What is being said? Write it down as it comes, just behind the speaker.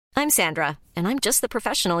I'm Sandra, and I'm just the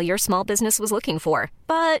professional your small business was looking for.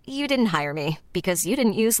 But you didn't hire me because you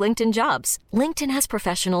didn't use LinkedIn Jobs. LinkedIn has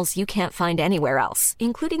professionals you can't find anywhere else,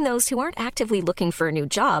 including those who aren't actively looking for a new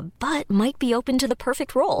job, but might be open to the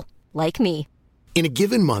perfect role, like me. In a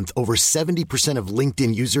given month, over 70% of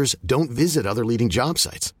LinkedIn users don't visit other leading job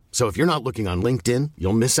sites. So if you're not looking on LinkedIn,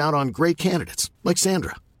 you'll miss out on great candidates like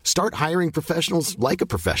Sandra. Start hiring professionals like a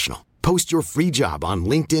professional. Post your free job on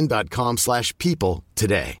linkedin.com/people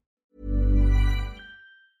today.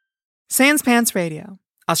 Sans Pants Radio,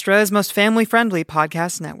 Australia's most family-friendly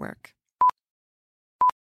podcast network.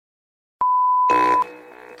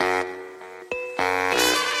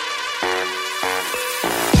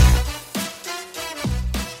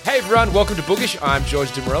 Hey everyone, welcome to Bookish. I'm George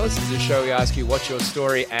DeMorellis. This is a show where we ask you what's your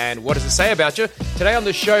story and what does it say about you. Today on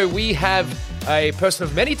the show we have a person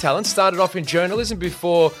of many talents, started off in journalism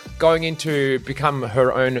before going into become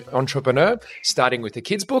her own entrepreneur, starting with a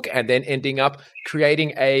kid's book and then ending up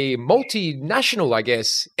creating a multinational, I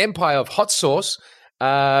guess, empire of hot sauce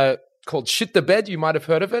called Shit the Bed. You might have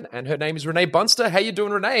heard of it. And her name is Renee Bunster. How you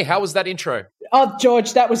doing, Renee? How was that intro? Oh,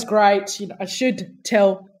 George, that was great. I should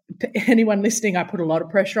tell anyone listening, I put a lot of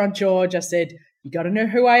pressure on George. I said, you got to know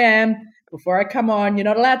who I am before I come on. You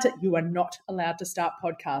are not allowed to start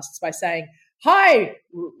podcasts by saying, hi,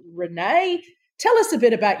 Renee, tell us a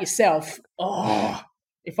bit about yourself. Oh,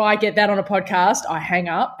 if I get that on a podcast, I hang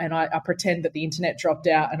up and I pretend that the internet dropped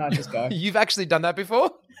out and I just go. You've actually done that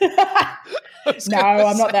before? No,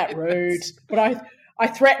 I'm not that rude, but I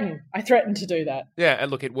threaten to do that. Yeah,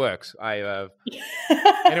 and look, it works.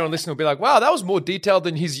 Anyone listening will be like, wow, that was more detailed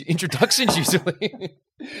than his introductions usually.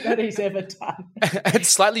 That he's ever done. And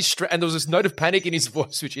slightly and there was this note of panic in his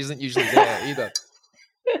voice, which isn't usually there either.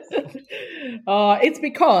 It's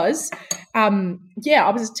because, I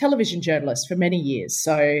was a television journalist for many years.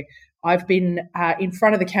 So I've been in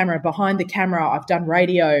front of the camera, behind the camera. I've done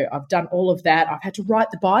radio. I've done all of that. I've had to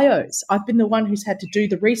write the bios. I've been the one who's had to do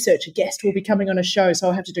the research. A guest will be coming on a show, so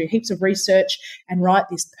I'll have to do heaps of research and write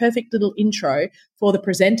this perfect little intro for the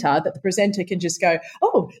presenter that the presenter can just go,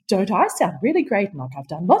 oh, don't I sound really great? And like, I've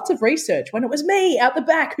done lots of research when it was me out the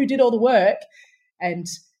back who did all the work. And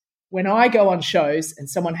when I go on shows and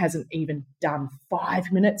someone hasn't even done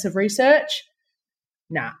 5 minutes of research,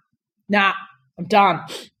 nah, I'm done.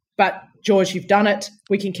 But, George, you've done it.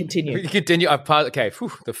 We can continue. We can continue. I've passed. Okay,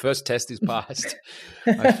 the first test is passed.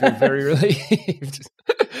 I feel very relieved.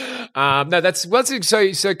 No, that's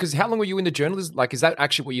so. Because how long were you in the journalism? Like, is that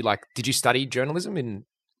actually what you like? Did you study journalism in?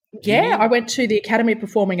 Yeah, I went to the Academy of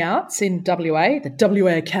Performing Arts in WA, the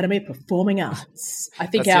WA Academy of Performing Arts. I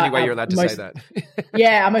think that's the only way you're allowed to say that.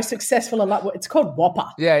 Yeah, our most successful. It's called Whopper.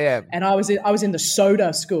 Yeah. And I was in the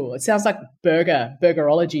soda school. It sounds like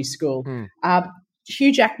burgerology school.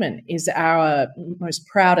 Hugh Jackman is our most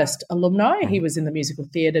proudest alumni. He was in the musical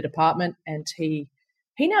theatre department, and he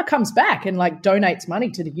now comes back and like donates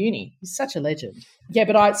money to the uni. He's such a legend. Yeah,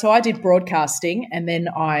 but I did broadcasting, and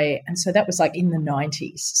so that was like in the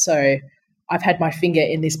 90s. So I've had my finger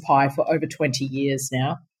in this pie for over 20 years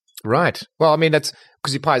now. Right. Well, I mean, that's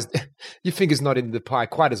because your finger's not in the pie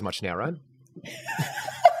quite as much now, right?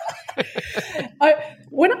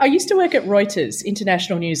 When I used to work at Reuters,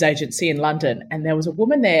 international news agency in London, and there was a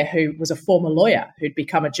woman there who was a former lawyer who'd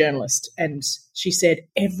become a journalist, and she said,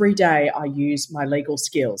 every day I use my legal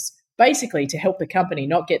skills, basically to help the company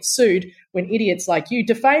not get sued when idiots like you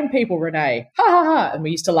defame people, Renee. Ha, ha, ha. And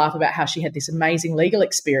we used to laugh about how she had this amazing legal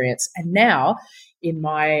experience. And now in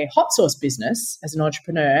my hot sauce business as an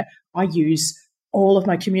entrepreneur, I use all of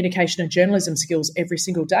my communication and journalism skills every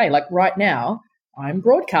single day. Like right now, I'm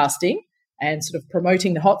broadcasting and sort of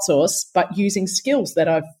promoting the hot sauce, but using skills that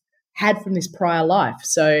I've had from this prior life.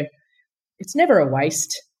 So it's never a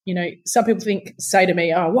waste. You know, some people say to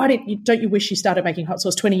me, oh, don't you wish you started making hot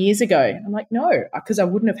sauce 20 years ago? I'm like, no, because I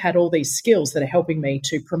wouldn't have had all these skills that are helping me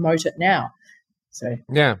to promote it now. So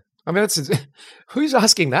yeah. I mean, who's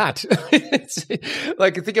asking that? It's,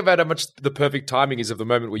 like, think about how much the perfect timing is of the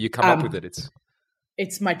moment where you come up with it.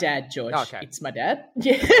 It's my dad, George. Okay. It's my dad.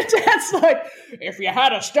 Yeah, Dad's like, if you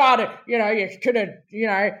had started, you could have,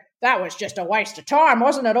 that was just a waste of time,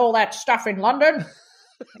 wasn't it? All that stuff in London.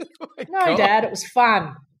 No, Dad, it was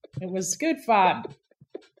fun. It was good fun.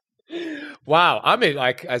 Wow. I mean,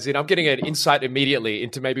 I'm getting an insight immediately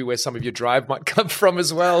into maybe where some of your drive might come from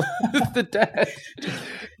as well. The dad.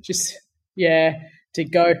 To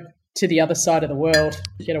go to the other side of the world,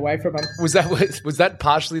 get away from them. Was that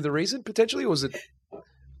partially the reason, potentially, or was it?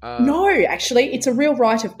 No, actually, it's a real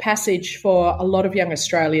rite of passage for a lot of young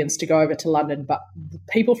Australians to go over to London, but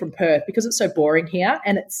people from Perth, because it's so boring here,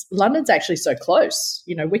 and London's actually so close.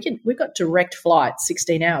 You know, we've got direct flights,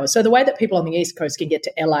 16 hours. So the way that people on the East Coast can get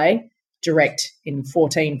to LA direct in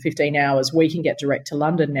 14, 15 hours, we can get direct to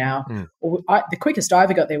London now. The quickest I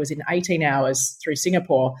ever got there was in 18 hours through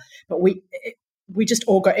Singapore, but we just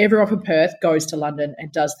all go, everyone from Perth goes to London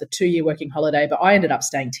and does the 2-year working holiday, but I ended up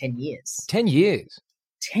staying 10 years. 10 years?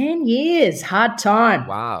 10 years, hard time.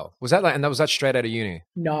 Wow. Was that straight out of uni?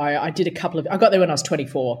 No, I did I got there when I was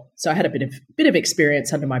 24. So I had a bit of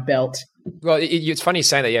experience under my belt. Well, it's funny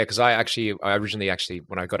saying that, yeah, because I originally,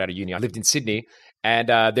 when I got out of uni, I lived in Sydney, and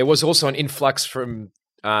there was also an influx from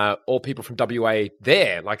all people from WA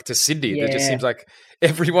there, like to Sydney. Yeah. It just seems like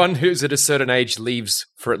everyone who's at a certain age leaves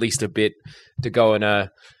for at least a bit to go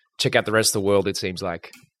and check out the rest of the world, it seems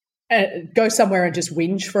like. Go somewhere and just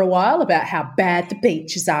whinge for a while about how bad the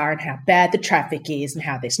beaches are and how bad the traffic is and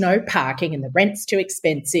how there's no parking and the rent's too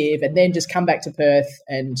expensive, and then just come back to Perth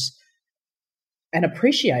and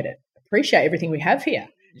appreciate it. Appreciate everything we have here.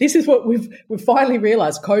 This is what we've finally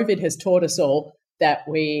realised. COVID has taught us all that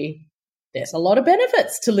there's a lot of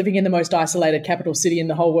benefits to living in the most isolated capital city in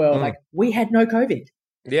the whole world. Like, we had no COVID.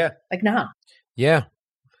 Yeah. Like, nah. Yeah.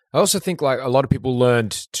 I also think like a lot of people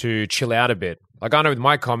learned to chill out a bit. Like I know with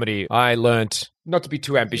my comedy, I learned not to be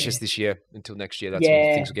too ambitious this year until next year. That's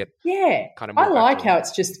when things will get kind of more I like back to how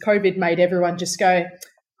it's just COVID made everyone just go,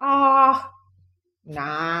 nah.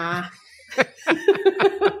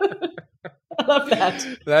 I love that.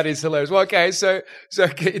 That is hilarious. Well, okay, so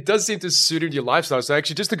it does seem to suit your lifestyle. So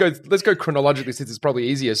actually, let's go chronologically since it's probably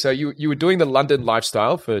easier. So you were doing the London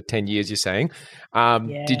lifestyle for 10 years, you're saying.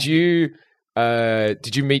 Did you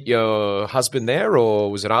meet your husband there, or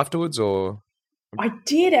was it afterwards, or? I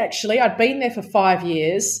did actually. I'd been there for 5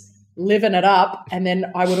 years, living it up, and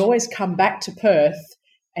then I would always come back to Perth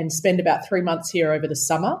and spend about 3 months here over the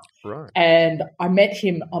summer. Right. And I met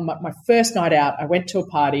him on my first night out. I went to a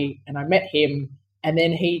party and I met him, and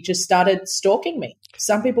then he just started stalking me.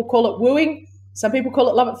 Some people call it wooing. Some people call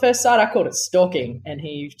it love at first sight. I called it stalking, and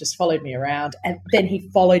he just followed me around. And then he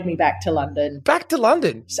followed me back to London. Back to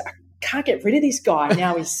London? So I can't get rid of this guy.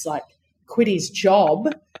 Now he's like quit his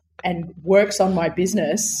job and works on my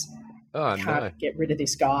business. Oh, Can't get rid of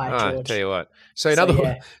this guy, George. I'll tell you what. So in other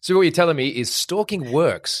words, so what you're telling me is stalking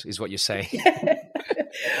works, is what you're saying.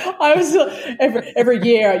 I was every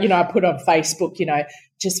year, I put on Facebook,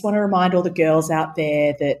 just want to remind all the girls out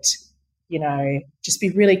there that, just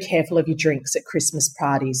be really careful of your drinks at Christmas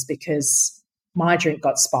parties, because my drink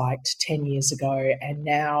got spiked 10 years ago and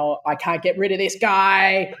now I can't get rid of this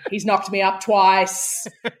guy. He's knocked me up twice,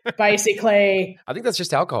 basically. I think that's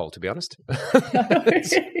just alcohol, to be honest.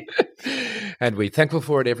 And we're thankful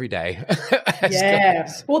for it every day. Yeah.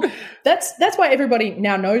 Well, that's why everybody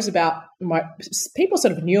now knows about people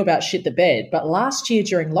sort of knew about Shit the Bed, but last year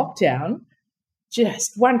during lockdown,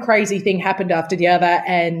 just one crazy thing happened after the other,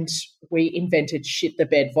 and we invented Shit the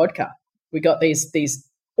Bed vodka. We got these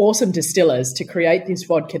awesome distillers to create this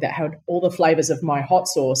vodka that had all the flavors of my hot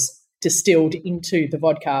sauce distilled into the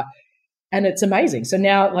vodka, and it's amazing. So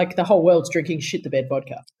now, like, the whole world's drinking Shit the Bed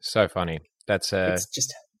vodka. So funny. That's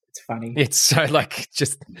it's funny. It's so like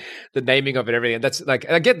just the naming of it, everything. That's like,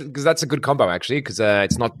 I get, because that's a good combo actually, because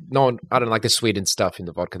it's not I don't like the sweet and stuff in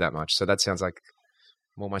the vodka that much. So that sounds like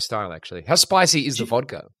more my style actually. How spicy is the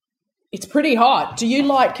vodka? It's pretty hot. Do you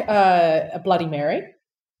like a Bloody Mary?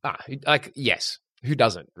 Like, yes. Who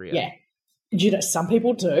doesn't, really? Yeah. Some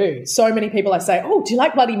people do. So many people I say, oh, do you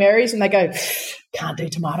like Bloody Marys? And they go, can't do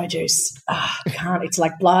tomato juice. Can't. It's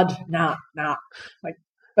like blood. Nah.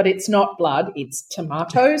 But it's not blood. It's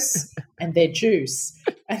tomatoes and their juice.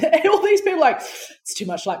 And all these people are like, it's too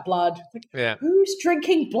much like blood. Like, yeah. Who's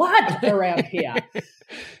drinking blood around here?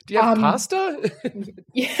 Do you have pasta?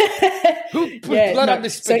 Yeah. Who put blood on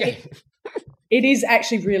this spaghetti? It is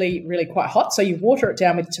actually really, really quite hot. So you water it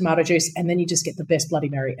down with tomato juice, and then you just get the best Bloody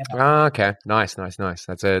Mary ever. Okay, nice. That's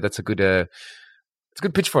a good it's a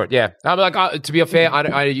good pitch for it. Yeah, to be fair,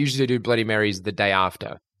 I usually do Bloody Marys the day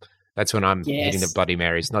after. That's when I'm eating the Bloody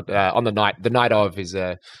Marys. Not on the night. The night of is.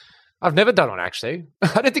 I've never done one actually.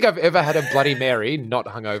 I don't think I've ever had a Bloody Mary not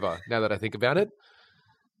hungover. Now that I think about it,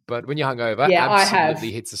 but when you're hungover,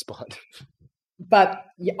 absolutely hits the spot. But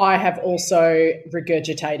I have also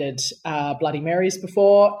regurgitated Bloody Marys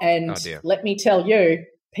before, and let me tell you,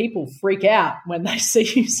 people freak out when they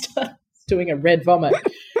see you start doing a red vomit.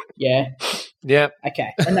 Yeah. Yeah. Okay,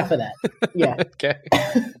 enough of that. Yeah. Okay.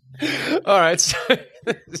 All right. So,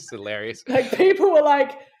 this is hilarious. Like, people were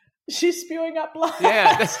like, She's spewing up blood.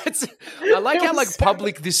 Yeah, I like how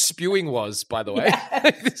public this spewing was, by the way.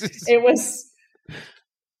 Yeah. It was.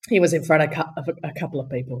 He was in front of a couple of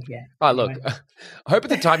people, yeah. Oh, look, I hope at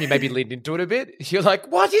the time you maybe leaned into it a bit. You're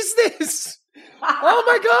like, what is this? Oh,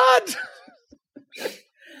 my God.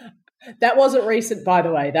 That wasn't recent, by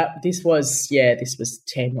the way. This was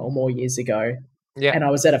 10 or more years ago. Yeah. And I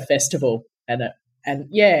was at a festival and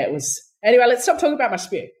it was... Anyway, let's stop talking about my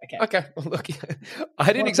spew. Okay. Well, look,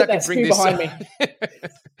 I didn't exactly bring this behind me.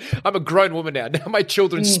 I'm a grown woman now. Now my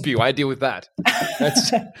children spew. I deal with that.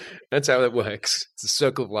 That's how that works. It's a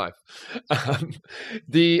circle of life. So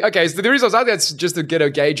the reason I was asking that's just to get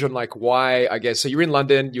a gauge on why, I guess. So you're in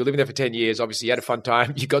London. You were living there for 10 years. Obviously, you had a fun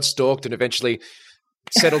time. You got stalked and eventually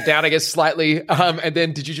settled down, I guess, slightly. And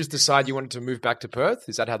then did you just decide you wanted to move back to Perth?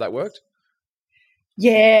 Is that how that worked?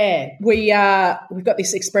 Yeah, we've got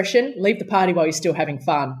this expression, leave the party while you're still having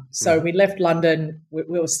fun. So we left London, we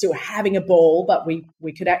were still having a ball, but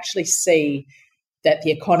we could actually see that the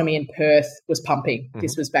economy in Perth was pumping. Mm-hmm.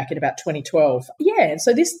 This was back in about 2012. Yeah,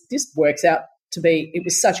 so this works out to be, it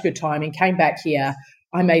was such good timing. Came back here,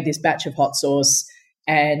 I made this batch of hot sauce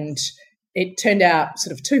and it turned out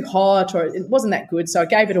sort of too hot or it wasn't that good. So I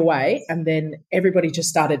gave it away and then everybody just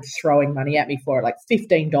started throwing money at me for it, like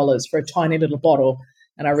 $15 for a tiny little bottle.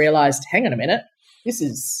 And I realized, hang on a minute, this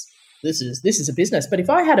is a business. But if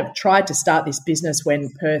I had have tried to start this business when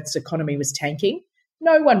Perth's economy was tanking,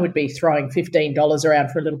 no one would be throwing $15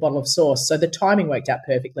 around for a little bottle of sauce. So the timing worked out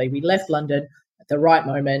perfectly. We left London at the right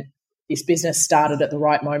moment. This business started at the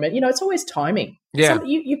right moment. It's always timing. Yeah.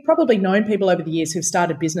 You've probably known people over the years who've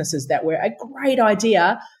started businesses that were a great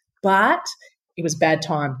idea, but it was bad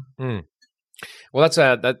time. Mm. Well, I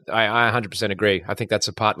 100% agree. I think that's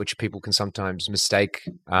a part which people can sometimes mistake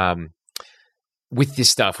with this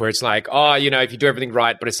stuff where it's like, if you do everything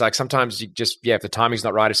right, but it's like sometimes you just, if the timing's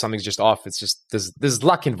not right, if something's just off, it's just, there's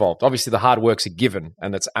luck involved. Obviously the hard work's a given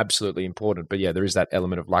and that's absolutely important. But yeah, there is that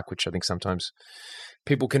element of luck, which I think sometimes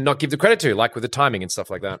people can not give the credit to, like with the timing and stuff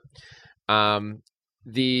like that.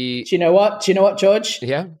 Do you know what, George?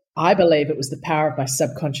 Yeah. I believe it was the power of my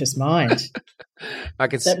subconscious mind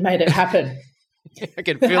that made it happen. I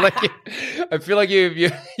can feel like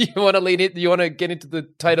you want to lean in. You want to get into the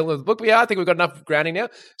title of the book. But yeah, I think we've got enough grounding now.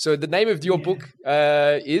 So the name of your book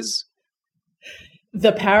is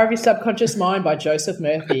The Power of Your Subconscious Mind by Joseph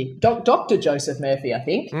Murphy. Dr. Joseph Murphy, I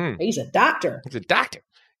think. He's a doctor. He's a doctor.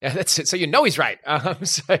 Yeah, that's it. So he's right. Well,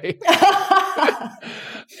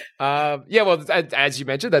 as you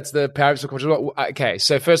mentioned, that's The Power of Subconscious Mind. Okay,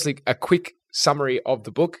 so firstly, a quick summary of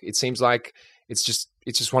the book. It seems like it's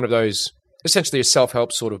just one of those. Essentially a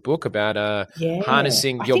self-help sort of book about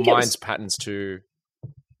harnessing your mind's patterns to...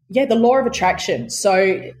 Yeah, the law of attraction.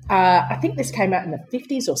 So I think this came out in the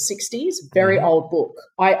 50s or 60s, very old book.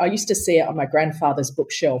 I used to see it on my grandfather's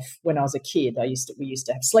bookshelf when I was a kid. We used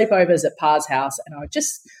to have sleepovers at Pa's house and I would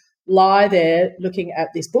just lie there looking at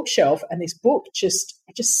this bookshelf and this book I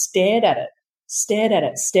just stared at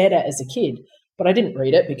it as a kid. But I didn't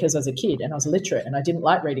read it because I was a kid and I was illiterate and I didn't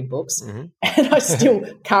like reading books and I still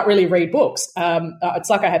can't really read books. It's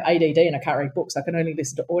like I have ADD and I can't read books. I can only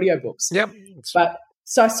listen to audiobooks. Yep. But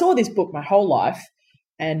so I saw this book my whole life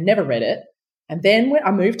and never read it. And then when I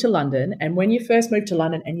moved to London, and when you first move to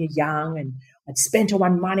London and you're young and I'd spent all my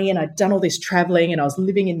money and I'd done all this traveling and I was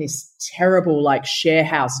living in this terrible share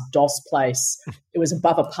house DOS place. It was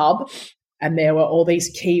above a pub and there were all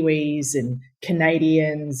these Kiwis and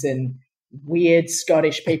Canadians and weird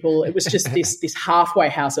Scottish people. It was just this halfway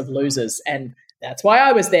house of losers. And that's why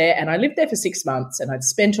I was there. And I lived there for 6 months and I'd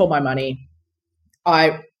spent all my money.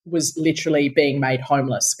 I was literally being made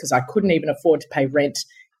homeless because I couldn't even afford to pay rent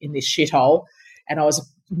in this shithole. And I was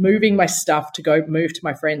moving my stuff to go move to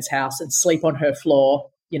my friend's house and sleep on her floor,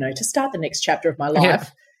 to start the next chapter of my life. Yeah.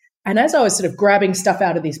 And as I was sort of grabbing stuff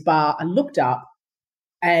out of this bar, I looked up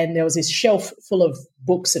and there was this shelf full of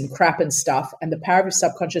books and crap and stuff. And The Power of Your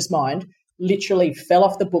Subconscious Mind literally fell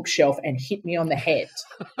off the bookshelf and hit me on the head.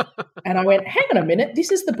 And I went, hang on a minute,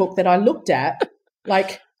 this is the book that I looked at.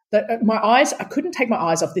 I couldn't take my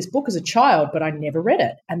eyes off this book as a child, but I never read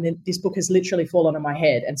it. And then this book has literally fallen on my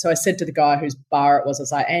head. And so I said to the guy whose bar it was, I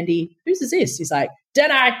was like, Andy, whose is this? He's like,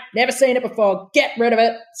 dunno, never seen it before, get rid of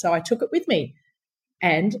it. So I took it with me.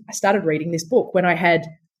 And I started reading this book when I had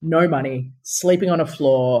no money, sleeping on a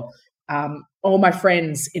floor. All my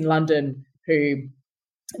friends in London who...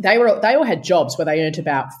 They all had jobs where they earned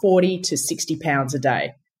about 40 to 60 pounds a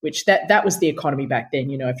day, which that was the economy back then.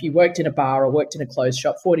 If you worked in a bar or worked in a clothes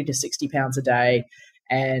shop, 40 to 60 pounds a day.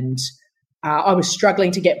 And I was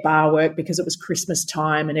struggling to get bar work because it was Christmas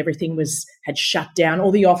time and everything had shut down.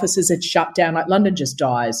 All the offices had shut down. Like London just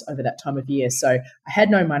dies over that time of year. So I had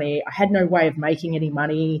no money. I had no way of making any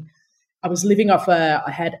money. I was living off I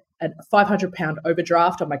had a £500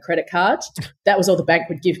 overdraft on my credit card. That was all the bank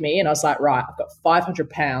would give me. And I was like, right, I've got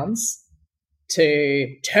 £500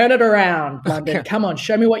 to turn it around, London. Okay. Come on,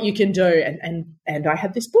 show me what you can do. And I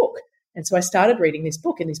had this book. And so I started reading this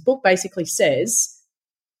book. And this book basically says,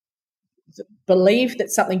 believe that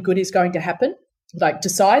something good is going to happen. Like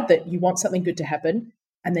decide that you want something good to happen.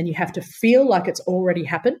 And then you have to feel like it's already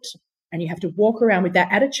happened. And you have to walk around with that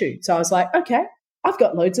attitude. So I was like, okay, I've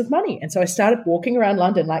got loads of money. And so I started walking around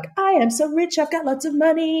London like, I am so rich. I've got lots of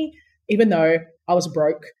money, even though I was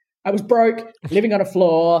broke. I was broke, living on a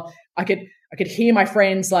floor. I could hear my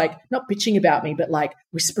friends like not bitching about me, but like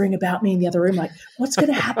whispering about me in the other room, like, what's going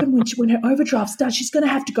to happen when her overdraft's done? She's going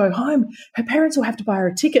to have to go home. Her parents will have to buy her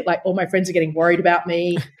a ticket. Like all my friends are getting worried about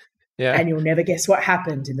me. Yeah. And you'll never guess what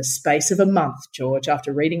happened in the space of a month, George,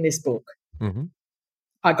 after reading this book. Mm-hmm.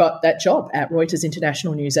 I got that job at Reuters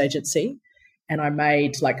International News Agency and I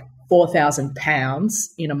made like £4,000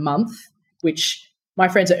 in a month, which my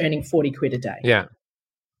friends are earning 40 quid a day. Yeah.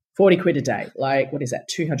 40 quid a day. Like, what is that?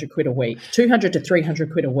 200 quid a week. 200 to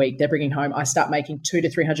 300 quid a week they're bringing home. I start making 200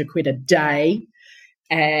 to 300 quid a day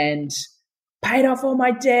and paid off all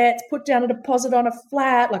my debts, put down a deposit on a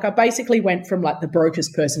flat. Like I basically went from like the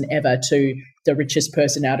brokest person ever to the richest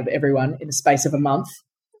person out of everyone in the space of a month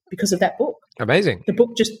because of that book. Amazing. The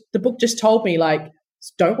book just told me like,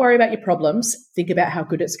 don't worry about your problems. Think about how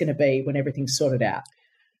good it's going to be when everything's sorted out.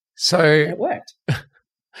 So And it worked.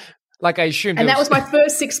 like I assumed. And that was my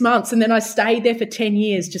first 6 months. And then I stayed there for 10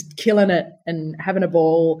 years, just killing it and having a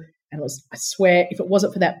ball. And I swear, if it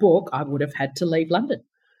wasn't for that book, I would have had to leave London.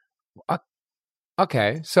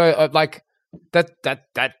 Okay. So like that,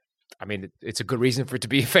 I mean, it's a good reason for it to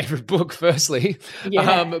be a favorite book, firstly.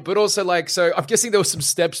 Yeah. But also like, so I'm guessing there were some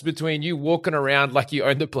steps between you walking around like you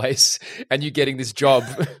own the place and you getting this job.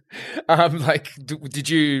 Like, did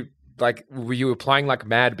you, like, were you applying like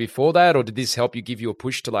mad before that? Or did this help you give you a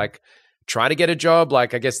push to like try to get a job?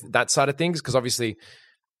 Like, I guess that side of things, because obviously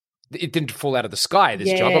it didn't fall out of the sky,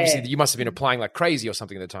 this job. Obviously you must have been applying like crazy or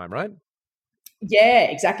something at the time, right? Yeah,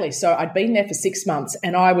 exactly. So I'd been there for 6 months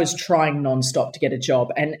and I was trying nonstop to get a job.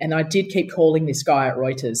 And I did keep calling this guy at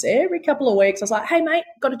Reuters every couple of weeks. I was like, hey, mate,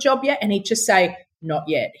 got a job yet? And he'd just say, not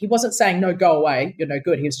yet. He wasn't saying, no, go away, you're no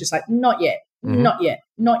good. He was just like, not yet, not yet,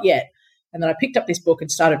 not yet. And then I picked up this book and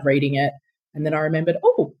started reading it. And then I remembered,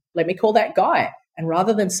 oh, let me call that guy. And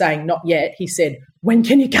rather than saying not yet, he said, when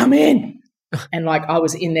can you come in? And like I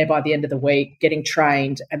was in there by the end of the week getting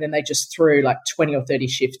trained. And then they just threw like 20 or 30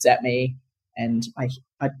 shifts at me. And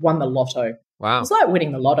I won the lotto. Wow. It was like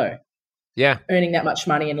winning the lotto. Yeah. Earning that much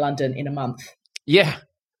money in London in a month. Yeah.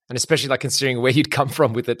 And especially like considering where you'd come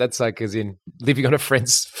from with it. That's like as in living on a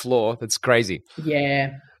friend's floor. That's crazy.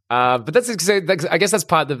 Yeah. But I guess that's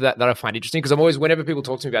part of that I find interesting because I'm always, whenever people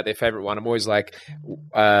talk to me about their favorite one, I'm always like,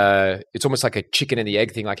 it's almost like a chicken and the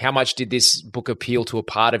egg thing. Like how much did this book appeal to a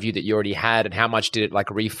part of you that you already had and how much did it like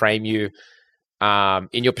reframe you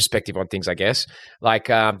in your perspective on things, I guess? Like,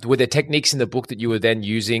 were there techniques in the book that you were then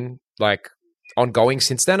using like ongoing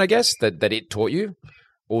since then, I guess, that it taught you?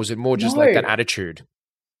 Or was it more just like that attitude?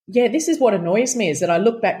 Yeah, this is what annoys me is that I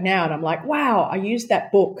look back now and I'm like, wow, I used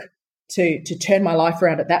that book to turn my life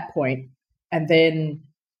around at that point, and then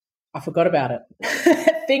I forgot about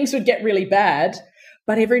it. Things would get really bad,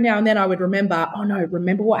 but every now and then I would remember, oh no,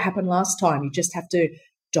 remember what happened last time. You just have to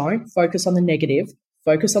don't focus on the negative,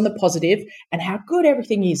 focus on the positive and how good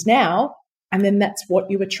everything is now, and then that's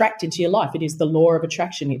what you attract into your life. It is the law of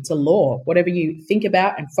attraction. It's a law. Whatever you think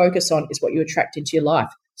about and focus on is what you attract into your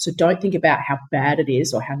life. So don't think about how bad it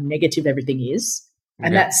is or how negative everything is.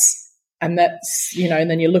 And that's, you know,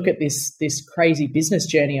 and then you look at this crazy business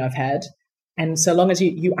journey I've had. And so long as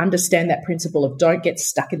you understand that principle of don't get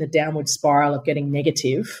stuck in the downward spiral of getting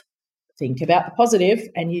negative, think about the positive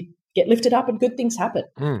and you get lifted up and good things happen.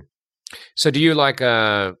 Mm. So do you like,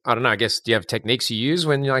 I don't know, I guess, do you have techniques you use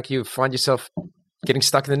when like you find yourself getting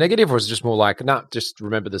stuck in the negative, or is it just more like, nah, just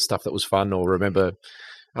remember the stuff that was fun, or remember,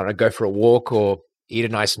 I don't know, go for a walk or eat a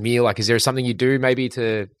nice meal? Like, is there something you do maybe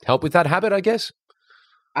to help with that habit, I guess?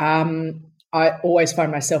 I always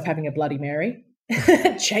find myself having a Bloody Mary.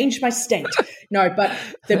 Change my state. No, but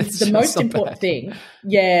the most important thing,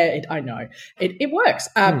 I know it works.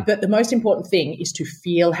 But the most important thing is to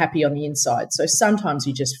feel happy on the inside. So sometimes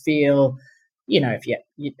you just feel, you know, if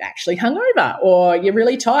you're actually hungover or you're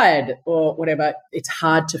really tired or whatever, it's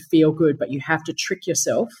hard to feel good, but you have to trick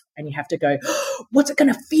yourself and you have to go, what's it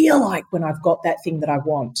going to feel like when I've got that thing that I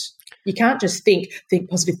want? You can't just think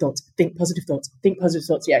positive thoughts, think positive thoughts, think positive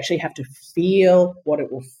thoughts. You actually have to feel what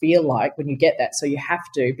it will feel like when you get that. So you have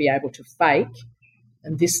to be able to fake.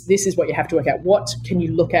 And this is what you have to work out. What can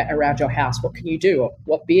you look at around your house? What can you do? Or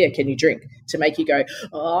what beer can you drink to make you go,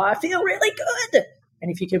 oh, I feel really good? And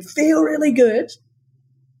if you can feel really good,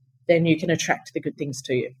 then you can attract the good things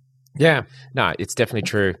to you. Yeah, no, it's definitely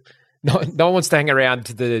true. No one wants to hang around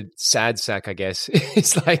to the sad sack, I guess.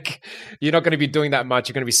 It's like you're not going to be doing that much.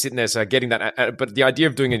 You're going to be sitting there, so getting that. But the idea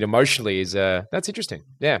of doing it emotionally is that's interesting.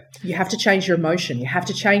 Yeah, you have to change your emotion. You have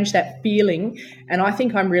to change that feeling. And I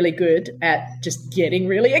think I'm really good at just getting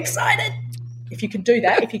really excited. If you can do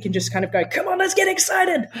that, if you can just kind of go, come on, let's get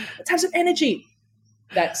excited. Let's have some energy.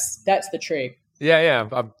 That's the trick. Yeah.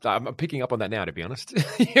 I'm picking up on that now, to be honest.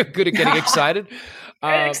 You're good at getting excited.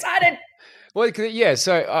 Get excited. Well, yeah.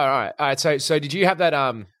 So, all right. So, did you have that?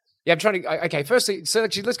 Yeah, I'm trying to. Okay, firstly, so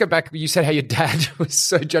actually, let's go back. You said how your dad was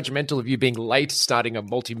so judgmental of you being late starting a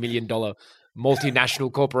multi-million-dollar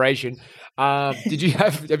multinational corporation. Did you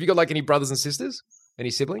have you got like any brothers and sisters? Any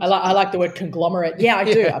siblings? I like the word conglomerate. Yeah, I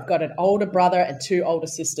do. I've got an older brother and 2 older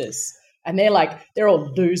sisters, and they're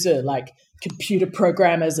all loser, like computer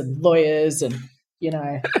programmers and lawyers, and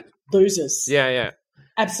losers. Yeah.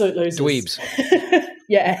 Absolute losers. Dweebs.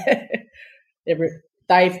 Yeah.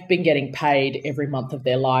 They've been getting paid every month of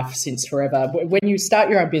their life since forever. When you start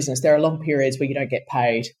your own business, there are long periods where you don't get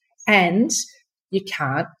paid, and you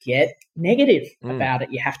can't get negative about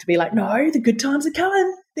it. You have to be like, no, the good times are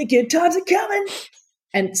coming. The good times are coming.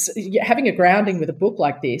 And so having a grounding with a book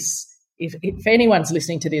like this, if anyone's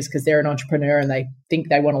listening to this because they're an entrepreneur and they think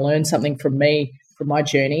they want to learn something from me, from my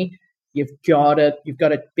journey, you've got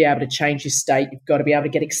to be able to change your state. You've got to be able to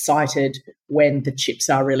get excited when the chips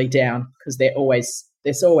are really down, because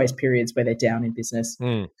there's always periods where they're down in business.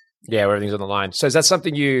 Yeah, where everything's on the line. So is that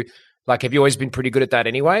something you like? Have you always been pretty good at that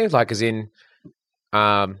anyway? Like, as in,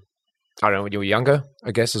 I don't know, when you were younger,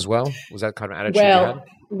 I guess as well. Was that kind of attitude you had?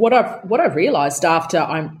 What I've realized after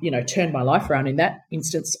I'm turned my life around in that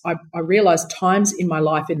instance, I realized times in my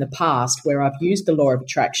life in the past where I've used the law of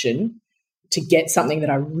attraction to get something that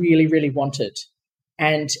I really, really wanted.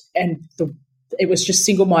 And it was just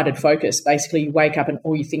single-minded focus. Basically, you wake up and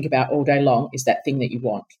all you think about all day long is that thing that you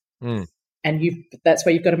want. And that's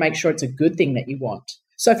where you've got to make sure it's a good thing that you want.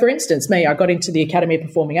 So, for instance, I got into the Academy of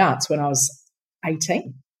Performing Arts when I was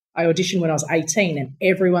 18. I auditioned when I was 18, and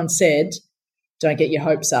everyone said, don't get your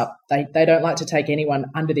hopes up. They don't like to take anyone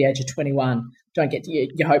under the age of 21. Don't get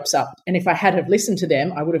your hopes up. And if I had have listened to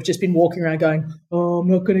them, I would have just been walking around going, oh, I'm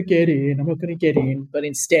not going to get in. I'm not going to get in. But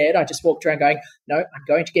instead, I just walked around going, no, I'm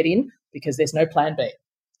going to get in because there's no plan B.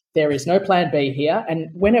 There is no plan B here. And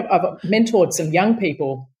when I've mentored some young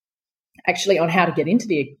people actually on how to get into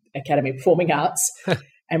the Academy of Performing Arts,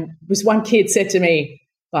 and this one kid said to me,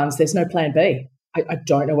 Buns, there's no plan B. I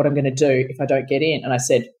don't know what I'm going to do if I don't get in. And I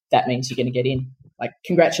said, that means you're going to get in. Like,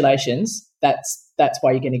 congratulations. That's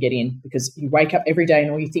why you're going to get in, because you wake up every day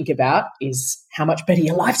and all you think about is how much better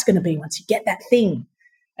your life's going to be once you get that thing.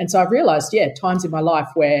 And so I've realized, times in my life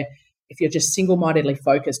where if you're just single-mindedly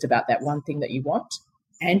focused about that one thing that you want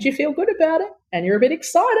and you feel good about it and you're a bit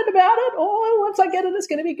excited about it, once I get it, it's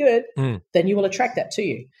going to be good, then you will attract that to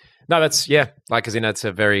you. No, that's, that's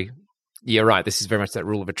a very... You're right. This is very much that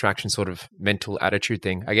rule of attraction sort of mental attitude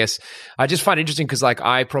thing. I guess I just find it interesting because, like,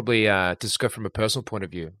 I probably, just go from a personal point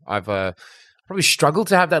of view, I've probably struggled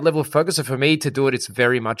to have that level of focus. So for me to do it, it's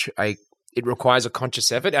very much it requires a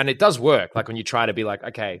conscious effort, and it does work. Like when you try to be like,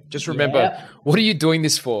 okay, just remember, what are you doing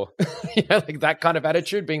this for? Like that kind of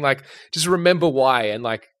attitude, being like, just remember why, and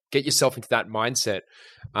like get yourself into that mindset.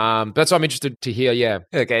 That's why I'm interested to hear. Yeah,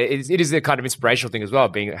 okay, it is the kind of inspirational thing as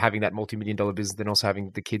well, having that multi-million-dollar business, then also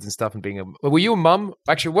having the kids and stuff, and being were you a mum?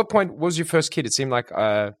 Actually, what point was your first kid? It seemed like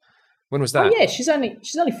when was that? Oh yeah, she's only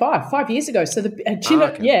 5 years ago. So so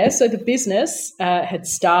the business had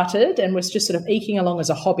started and was just sort of eking along as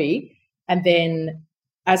a hobby, and then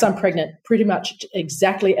as I'm pregnant, pretty much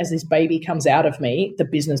exactly as this baby comes out of me, the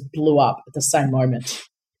business blew up at the same moment,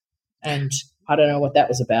 and I don't know what that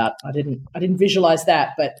was about. I didn't visualize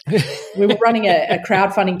that, but we were running a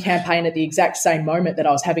crowdfunding campaign at the exact same moment that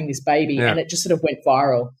I was having this baby, and it just sort of went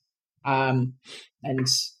viral and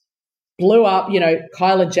blew up.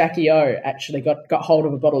 Kyle and Jackie O actually got hold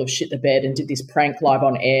of a bottle of shit the bed and did this prank live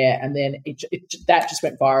on air, and then that just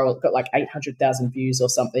went viral. It got like 800,000 views or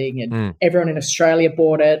something, and everyone in Australia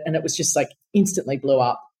bought it, and it was just like instantly blew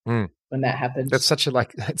up. When that happened. That's such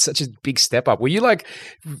a big step up. Have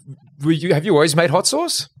you always made hot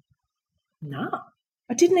sauce? No,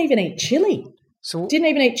 I didn't even eat chili.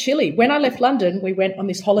 When I left London, we went on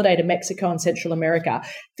this holiday to Mexico and Central America.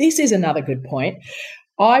 This is another good point.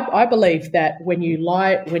 I believe that when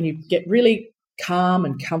you get really calm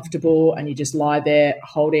and comfortable and you just lie there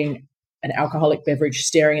holding an alcoholic beverage,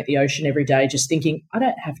 staring at the ocean every day, just thinking, I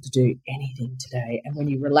don't have to do anything today. And when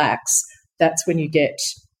you relax, that's when you get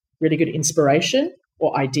really good inspiration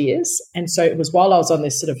or ideas. And so it was while I was on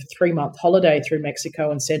this sort of 3-month holiday through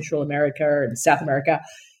Mexico and Central America and South America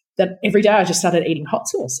that every day I just started eating hot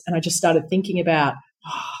sauce. And I just started thinking about,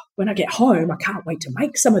 when I get home, I can't wait to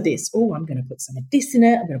make some of this. Oh, I'm going to put some of this in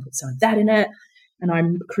it. I'm going to put some of that in it. And I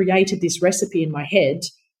created this recipe in my head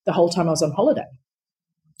the whole time I was on holiday.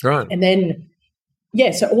 Right. And then,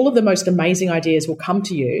 so all of the most amazing ideas will come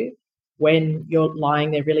to you when you're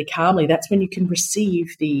lying there really calmly. That's when you can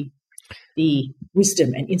receive the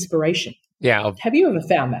wisdom and inspiration. Yeah. Have you ever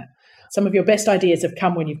found that? Some of your best ideas have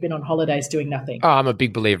come when you've been on holidays doing nothing. Oh, I'm a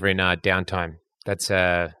big believer in downtime. That's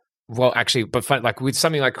well, actually, but fun, like with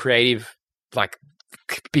something like creative, like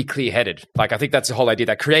be clear-headed. Like I think that's the whole idea.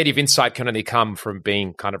 That creative insight can only come from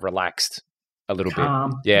being kind of relaxed a little bit.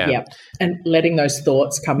 Yeah. And letting those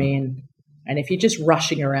thoughts come in. And if you're just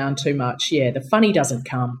rushing around too much, the funny doesn't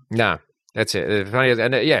come. No, that's it. The funny,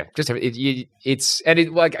 and just it's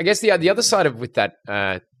like I guess the other side of with that.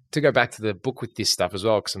 To go back to the book with this stuff as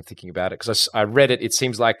well, because I'm thinking about it. Because I read it, it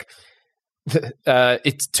seems like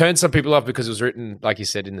it turned some people off because it was written, like you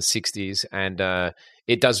said, in the 60s, and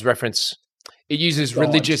it does reference. It uses God.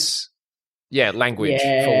 Religious, language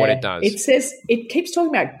for what it does. It says it keeps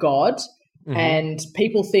talking about God. Mm-hmm. And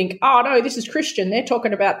people think, oh, no, this is Christian. They're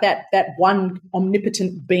talking about that one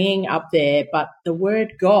omnipotent being up there. But the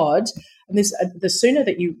word God, and this, the sooner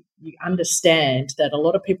that you understand that a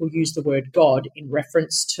lot of people use the word God in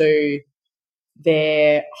reference to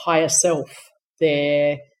their higher self,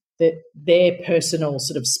 their personal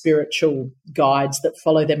sort of spiritual guides that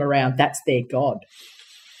follow them around, that's their God.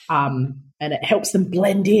 And it helps them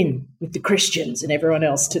blend in with the Christians and everyone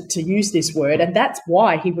else to use this word. And that's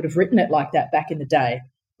why he would have written it like that back in the day,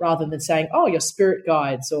 rather than saying, oh, your spirit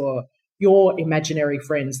guides or your imaginary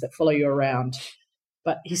friends that follow you around.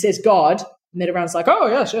 But he says God, and then everyone's like, oh,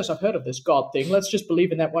 yes, I've heard of this God thing. Let's just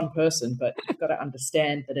believe in that one person. But you've got to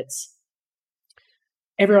understand that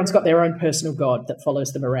everyone's got their own personal God that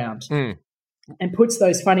follows them around and puts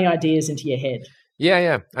those funny ideas into your head.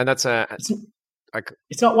 Yeah. And that's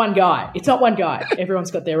it's not one guy. It's not one guy.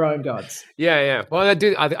 Everyone's got their own gods. Yeah. Well,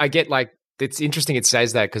 I get like, it's interesting it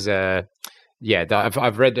says that because,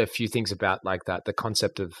 I've read a few things about like that, the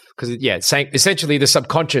concept of, because, saying essentially the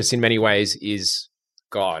subconscious in many ways is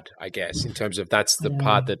God, I guess, in terms of that's the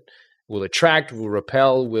part that will attract, will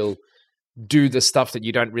repel, will do the stuff that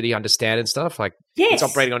you don't really understand and stuff. Like it's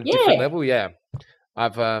operating on a different level. Yeah.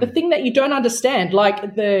 The thing that you don't understand,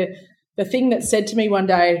 like the thing that said to me one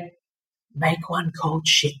day, make one called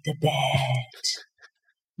shit the bed.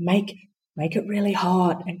 Make it really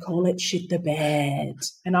hot and call it shit the bed.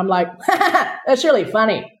 And I'm like, that's really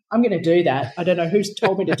funny. I'm going to do that. I don't know who's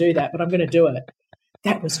told me to do that, but I'm going to do it.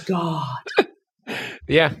 That was God.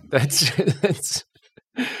 Yeah, that's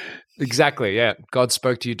exactly. Yeah, God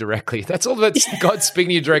spoke to you directly. That's all that God speaking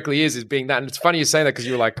to you directly is being that. And it's funny you say that because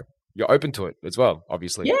you're open to it as well,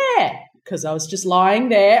 obviously. Yeah, because I was just lying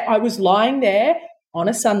there. I was lying there on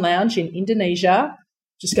a sun lounge in Indonesia,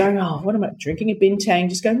 just going, what am I drinking a bintang?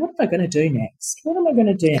 Just going, what am I going to do next? What am I going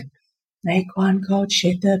to do? Make one called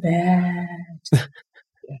shit the bed.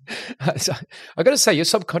 I got to say, your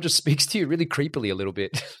subconscious speaks to you really creepily a little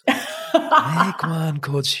bit. Make one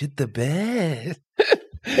called shit the bed.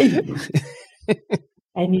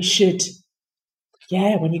 And you should,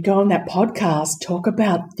 when you go on that podcast, talk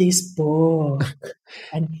about this book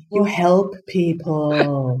and you'll help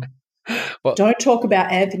people. Well, don't talk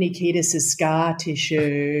about Anthony Kiedis' scar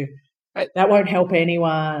tissue. That won't help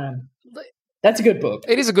anyone. That's a good book.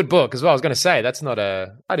 It is a good book as well. I was going to say, that's not I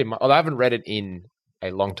haven't read it in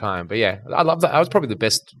a long time, but I love that. That was probably the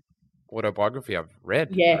best autobiography I've read.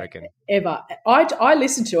 Yeah, I reckon. Ever. I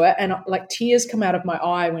listened to it and like tears come out of my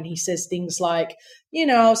eye when he says things like,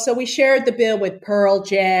 so we shared the bill with Pearl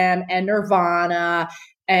Jam and Nirvana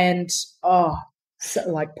and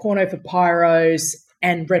like Porno for Pyros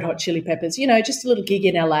and Red Hot Chili Peppers, just a little gig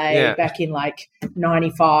in LA back in like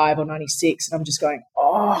 95 or 96. And I'm just going,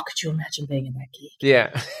 could you imagine being in that gig? Yeah.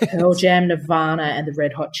 Pearl Jam, Nirvana and the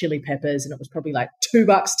Red Hot Chili Peppers. And it was probably like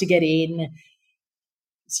 $2 to get in.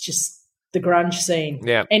 It's just the grunge scene.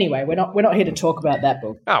 Yeah. Anyway, we're not here to talk about that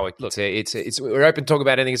book. Oh, look, it's we're open to talk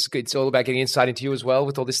about anything. It's all about getting insight into you as well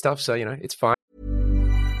with all this stuff. So, it's fine.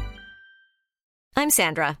 I'm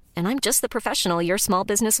Sandra, and I'm just the professional your small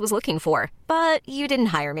business was looking for. But you didn't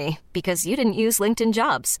hire me because you didn't use LinkedIn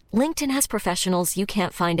Jobs. LinkedIn has professionals you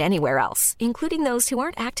can't find anywhere else, including those who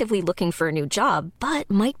aren't actively looking for a new job, but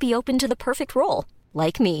might be open to the perfect role,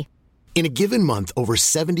 like me. In a given month, over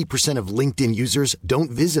 70% of LinkedIn users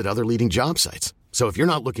don't visit other leading job sites. So if you're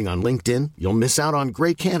not looking on LinkedIn, you'll miss out on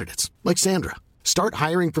great candidates like Sandra. Start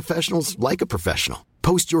hiring professionals like a professional.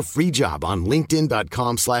 Post your free job on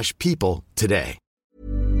linkedin.com/people today.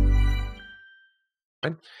 To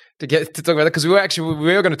talk about that, because we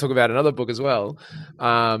were going to talk about another book as well,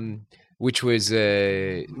 which was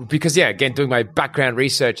because again, doing my background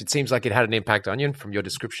research, it seems like it had an impact on you from your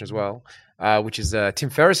description as well, which is Tim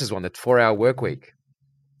Ferriss's one, the 4-Hour Workweek.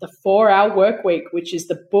 The 4-Hour Workweek, which is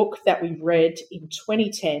the book that we read in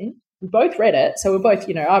 2010. We both read it, so we're both,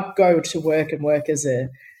 I go to work and work as a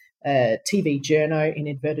TV journo in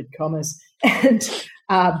inverted commas, and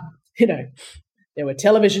there were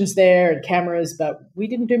televisions there and cameras, but we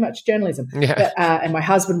didn't do much journalism. Yeah. But, and my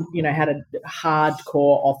husband, had a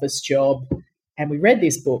hardcore office job, and we read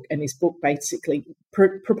this book, and this book basically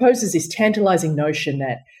proposes this tantalizing notion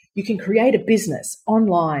that you can create a business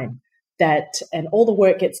online and all the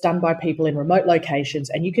work gets done by people in remote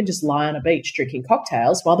locations, and you can just lie on a beach drinking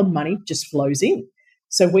cocktails while the money just flows in.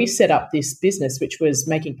 So we set up this business, which was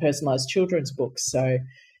making personalized children's books. So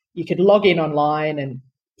you could log in online and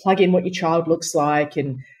plug in what your child looks like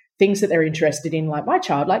and things that they're interested in. Like my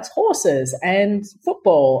child likes horses and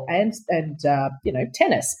football and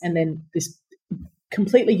tennis. And then this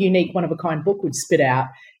completely unique, one-of-a-kind book would spit out,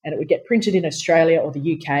 and it would get printed in Australia or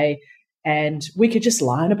the UK, and we could just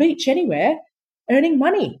lie on a beach anywhere earning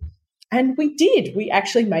money. And we did. We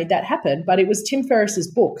actually made that happen. But it was Tim Ferriss's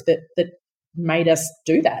book that made us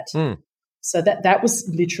do that. So that was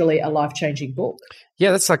literally a life-changing book.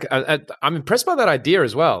 Yeah, that's like I'm impressed by that idea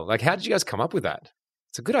as well. Like, how did you guys come up with that?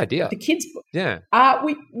 It's a good idea. The kids' book. Yeah.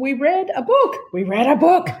 We read a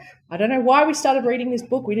book. I don't know why we started reading this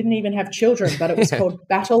book. We didn't even have children, but it was called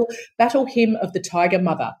Battle Hymn of the Tiger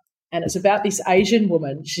Mother. And it's about this Asian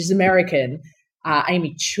woman. She's American,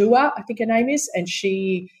 Amy Chua, I think her name is, and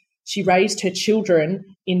she raised her children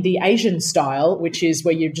in the Asian style, which is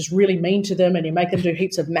where you're just really mean to them and you make them do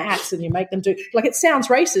heaps of maths and you make them do, like, it sounds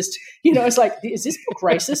racist. It's like, is this book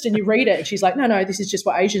racist? And you read it and she's like, no, this is just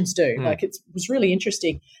what Asians do. Like, it was really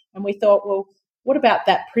interesting. And we thought, well, what about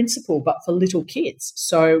that principle but for little kids?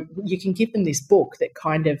 So you can give them this book that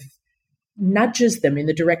kind of nudges them in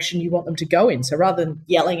the direction you want them to go in. So rather than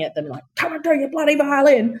yelling at them like, come and do your bloody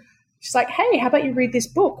violin, she's like, hey, how about you read this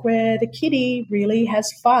book where the kiddie really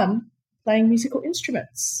has fun playing musical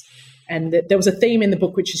instruments? And there was a theme in the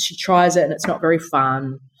book, which is she tries it and it's not very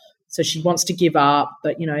fun. So she wants to give up,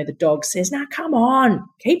 but, the dog says, no, come on,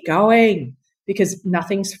 keep going, because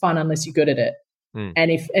nothing's fun unless you're good at it.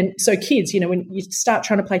 And so kids, when you start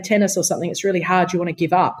trying to play tennis or something, it's really hard. You want to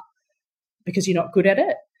give up because you're not good at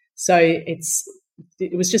it. So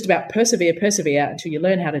it was just about persevere until you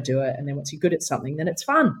learn how to do it. And then once you're good at something, then it's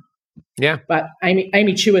fun. Yeah. But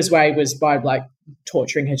Amy Chua's way was by like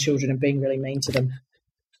torturing her children and being really mean to them.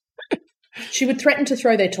 She would threaten to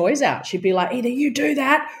throw their toys out. She'd be like, either you do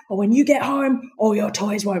that or when you get home, all your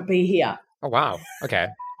toys won't be here. Oh, wow. Okay.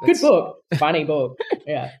 Good book. Funny book.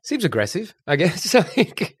 Yeah. Seems aggressive, I guess.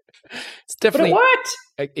 It's definitely. But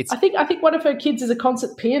it worked. I think one of her kids is a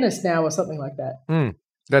concert pianist now or something like that.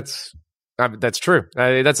 That's true.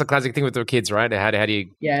 That's a classic thing with the kids, right? How do you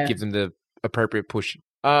give them the appropriate push?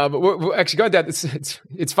 But we're actually going down.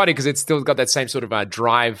 It's funny because it's still got that same sort of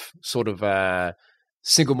drive, sort of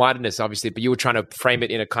single-mindedness, obviously. But you were trying to frame it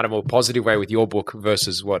in a kind of more positive way with your book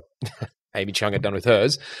versus what Amy Chung had done with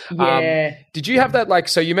hers. Yeah. Did you have that, like,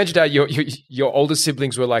 so you mentioned how your older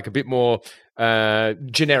siblings were like a bit more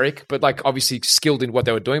generic, but like obviously skilled in what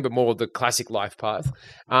they were doing, but more the classic life path.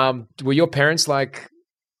 Were your parents like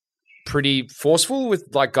pretty forceful with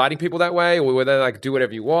like guiding people that way, or were they like do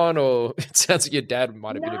whatever you want? Or it sounds like your dad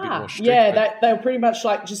might have been a bit more strict. Yeah, they were pretty much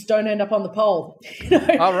like, just don't end up on the pole.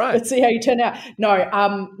 All right. Let's see how you turn out. No,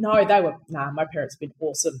 my parents have been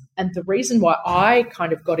awesome. And the reason why I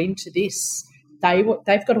kind of got into this, they've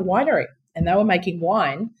got a winery and they were making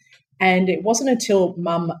wine. And it wasn't until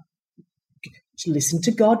Mum listened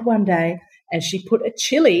to God one day and she put a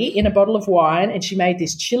chili in a bottle of wine and she made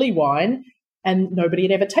this chili wine. And nobody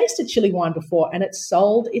had ever tasted chili wine before, and it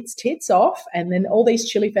sold its tits off. And then all these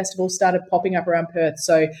chili festivals started popping up around Perth.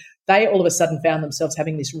 So they all of a sudden found themselves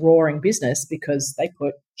having this roaring business because they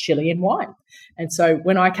put chili in wine. And so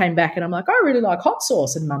when I came back and I'm like, I really like hot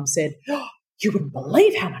sauce, and Mum said, oh, you wouldn't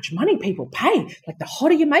believe how much money people pay. Like, the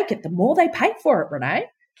hotter you make it, the more they pay for it, Renee.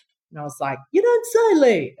 And I was like, you don't say,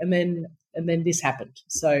 Lee. And then And then this happened.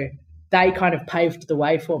 So they kind of paved the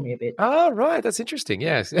way for me a bit. Oh, right. That's interesting.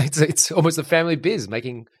 Yeah. It's almost a family biz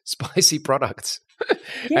making spicy products.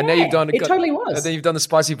 Yeah, and now you've done it totally was. And then you've done the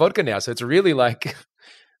spicy vodka now. So it's really like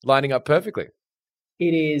lining up perfectly.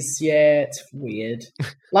 It is. Yeah, it's weird.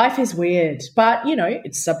 Life is weird. But,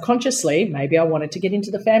 it's subconsciously, maybe I wanted to get into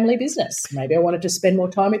the family business. Maybe I wanted to spend more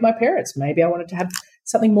time with my parents. Maybe I wanted to have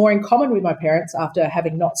something more in common with my parents after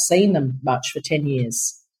having not seen them much for 10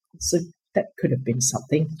 years. So that could have been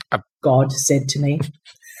something God said to me.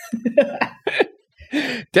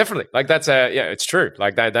 Definitely. Like that's it's true.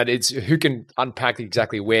 Like that it's who can unpack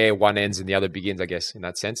exactly where one ends and the other begins, I guess, in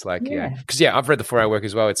that sense. Like, because I've read the 4 Hour Work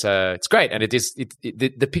as well. It's great. And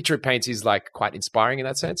the picture it paints is like quite inspiring in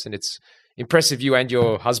that sense. And it's impressive. You and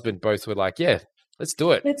your husband both were like, yeah, let's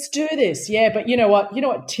do it. Let's do this. Yeah. But you know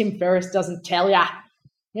what Tim Ferriss doesn't tell you?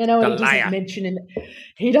 He doesn't mention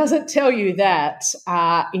he doesn't tell you that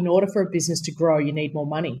in order for a business to grow, you need more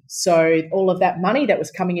money. So all of that money that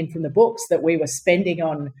was coming in from the books that we were spending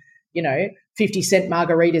on, 50-cent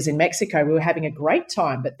margaritas in Mexico, we were having a great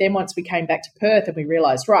time. But then once we came back to Perth and we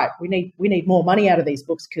realized, right, we need more money out of these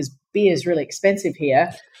books because beer is really expensive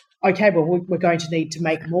here. Okay, well, we're going to need to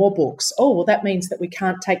make more books. Oh, well, that means that we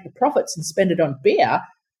can't take the profits and spend it on beer.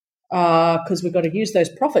 Because we've got to use those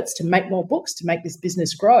profits to make more books, to make this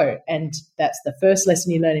business grow. And that's the first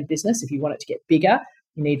lesson you learn in business. If you want it to get bigger,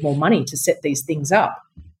 you need more money to set these things up.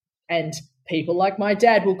 And people like my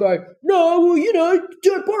dad will go, no, well,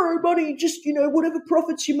 don't borrow money, just, whatever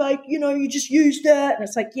profits you make, you just use that. And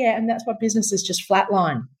it's like, yeah, and that's why businesses just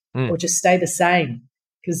flatline or just stay the same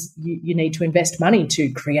because you need to invest money to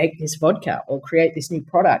create this vodka or create this new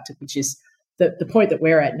product, which is the point that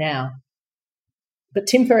we're at now. But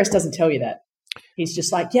Tim Ferriss doesn't tell you that. He's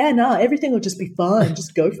just like, yeah, no, everything will just be fine.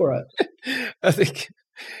 Just go for it. I think,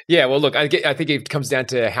 yeah, well, look, I think it comes down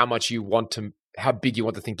to how big you want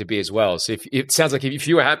the thing to be as well. So it sounds like if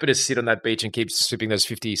you were happy to sit on that beach and keep sipping those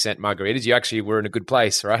 50-cent margaritas, you actually were in a good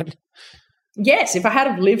place, right? Yes. If I had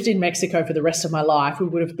have lived in Mexico for the rest of my life, we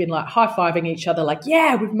would have been like high-fiving each other like,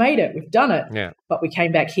 yeah, we've made it. We've done it. Yeah. But we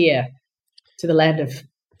came back here to the land of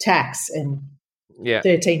tax and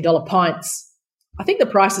 $13 pints. I think the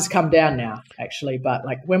price has come down now, actually. But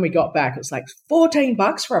like when we got back, it was like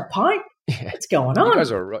 $14 for a pint. Yeah. What's going on? You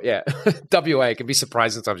guys are WA can be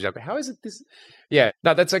surprised sometimes. Like, how is it this? Yeah,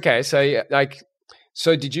 no, that's okay. So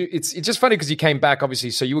so did you? It's just funny because you came back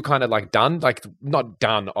obviously. So you were kind of like done, like not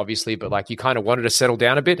done obviously, but like you kind of wanted to settle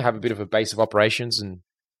down a bit, have a bit of a base of operations, and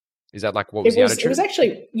is that like what was the attitude? It was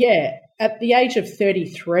actually at the age of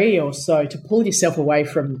 33 or so to pull yourself away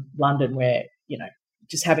from London, where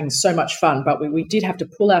just having so much fun, but we did have to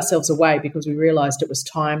pull ourselves away because we realised it was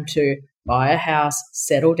time to buy a house,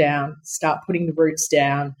 settle down, start putting the roots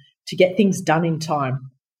down to get things done in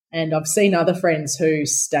time. And I've seen other friends who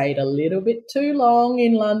stayed a little bit too long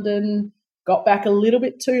in London, got back a little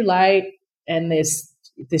bit too late, and there's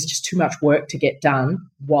just too much work to get done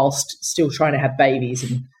whilst still trying to have babies.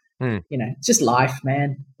 And, it's just life,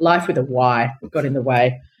 man. Life with a Y got in the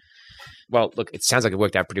way. Well, look, it sounds like it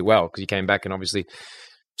worked out pretty well because you came back and obviously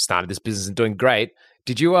started this business and doing great.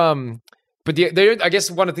 Did you, but I guess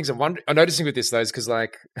one of the things I'm noticing with this though is because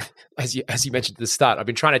like, as you mentioned at the start, I've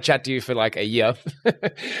been trying to chat to you for like a year,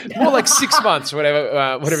 more like 6 months,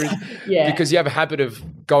 whatever. Yeah. Because you have a habit of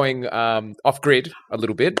going off grid a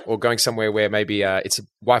little bit or going somewhere where maybe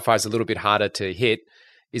Wi-Fi is a little bit harder to hit.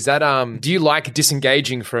 Is that, do you like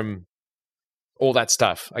disengaging from all that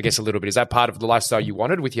stuff, I guess, a little bit? Is that part of the lifestyle you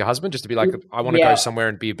wanted with your husband, just to be like, I want to go somewhere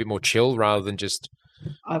and be a bit more chill rather than just...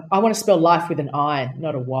 I want to spell life with an I,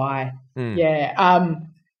 not a Y. Yeah.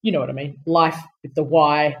 You know what I mean? Life with the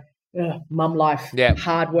Y, mum life,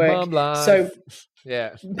 hard work. Mum life. So,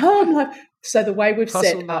 mum life. So the way we've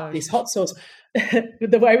set up this hot sauce,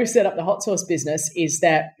 the way we've set up the hot sauce business is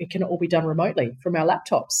that it can all be done remotely from our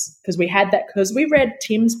laptops because we read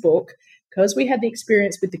Tim's book, because we had the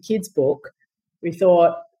experience with the kids' book. We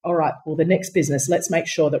thought, all right, well, the next business, let's make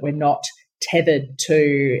sure that we're not tethered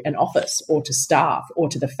to an office or to staff or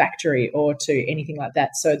to the factory or to anything like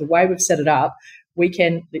that. So the way we've set it up, we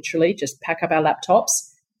can literally just pack up our laptops,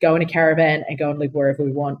 go in a caravan and go and live wherever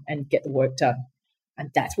we want and get the work done. And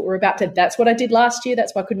that's what that's what I did last year.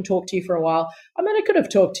 That's why I couldn't talk to you for a while. I mean, I could have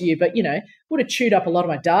talked to you, but, would have chewed up a lot of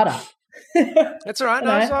my data. That's all right. No,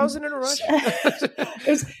 I wasn't in a rush.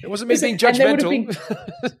 It wasn't me being judgmental.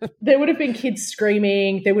 There would have been kids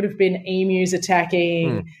screaming. There would have been emus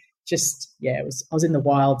attacking. I was in the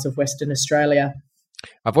wilds of Western Australia.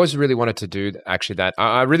 I've always really wanted to do actually that.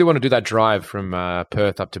 I really want to do that drive from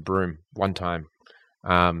Perth up to Broome one time.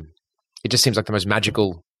 It just seems like the most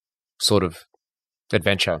magical sort of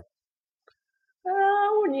adventure.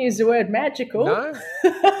 use the word magical. No?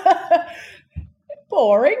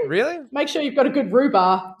 Boring. Really? Make sure you've got a good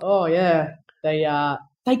rhubarb. Oh, yeah.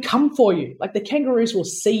 They come for you. Like the kangaroos will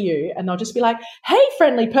see you and they'll just be like, hey,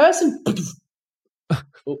 friendly person.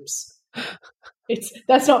 Oops.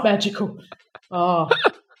 That's not magical. Oh,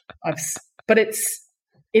 but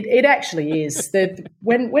it actually is.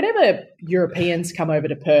 Whenever Europeans come over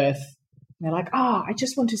to Perth, they're like, oh, I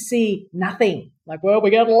just want to see nothing. Like, well, we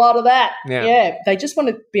got a lot of that. Yeah. They just want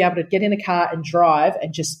to be able to get in a car and drive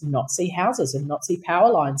and just not see houses and not see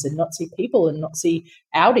power lines and not see people and not see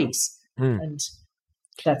Audis. And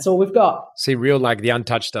that's all we've got. See real, like the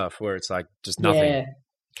untouched stuff where it's like just nothing. Yeah.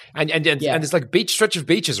 And there's like stretch of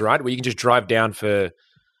beaches, right? Where you can just drive down for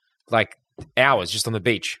like hours just on the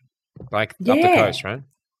beach, like up the coast, right?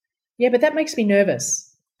 Yeah, but that makes me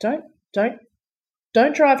nervous. Don't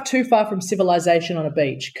drive too far from civilization on a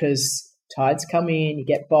beach because tides come in, you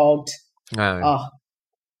get bogged. Oh,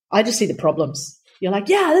 I just see the problems. You're like,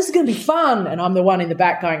 yeah, this is going to be fun. And I'm the one in the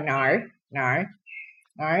back going, no.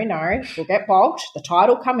 We'll get bogged. The tide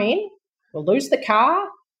will come in. We'll lose the car.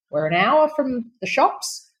 We're an hour from the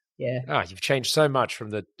shops. Yeah. Oh, you've changed so much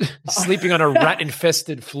from the sleeping on a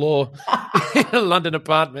rat-infested floor in a London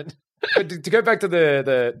apartment. But to go back to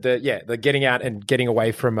the getting out and getting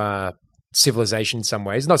away from civilization in some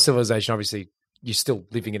ways. Not civilization, obviously, you're still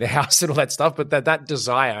living in a house and all that stuff, but that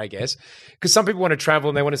desire, I guess. Because some people want to travel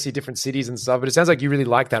and they want to see different cities and stuff, but it sounds like you really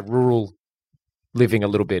like that rural living a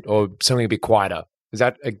little bit or something a bit quieter. Is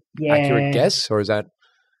that an accurate guess or is that...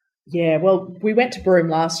 Yeah, well, we went to Broome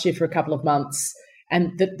last year for a couple of months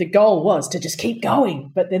and the goal was to just keep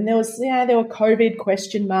going. But then there were COVID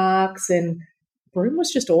question marks and Broome was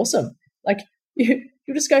just awesome. Like you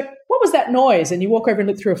just go, what was that noise? And you walk over and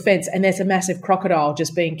look through a fence and there's a massive crocodile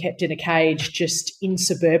just being kept in a cage just in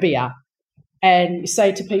suburbia. And you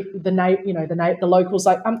say to people, the locals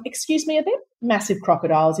like, excuse me, are there massive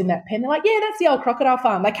crocodiles in that pen? They're like, yeah, that's the old crocodile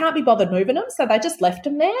farm. They can't be bothered moving them, so they just left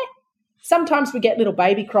them there. Sometimes we get little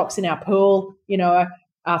baby crocs in our pool,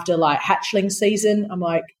 after like hatchling season. I'm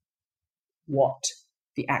like, what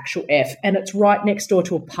the actual F? And it's right next door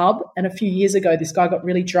to a pub. And a few years ago, this guy got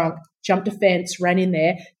really drunk, jumped a fence, ran in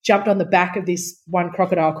there, jumped on the back of this one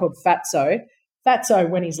crocodile called Fatso. Fatso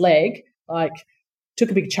went his leg, like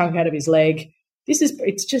took a big chunk out of his leg.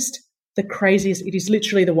 It's just the craziest. It is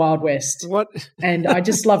literally the Wild West. What? And I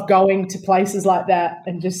just love going to places like that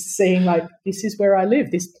and just seeing like, this is where I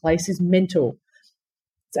live. This place is mental.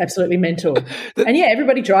 It's absolutely mental. And yeah,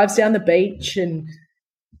 everybody drives down the beach and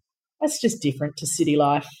that's just different to city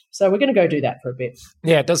life. So we're going to go do that for a bit.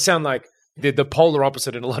 Yeah, it does sound like the polar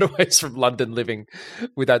opposite in a lot of ways from London living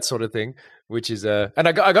with that sort of thing, which is and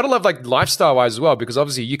I got to love like lifestyle wise as well, because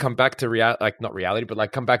obviously you come back to not reality, but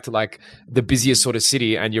like come back to like the busiest sort of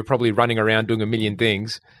city and you're probably running around doing a million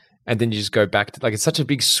things. And then you just go back to like, it's such a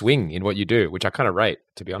big swing in what you do, which I kind of rate,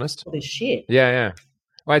 to be honest. Well, there's shit. Yeah.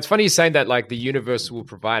 Well, it's funny you saying that like the universe will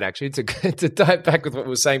provide actually to dive back with what we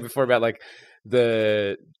were saying before about like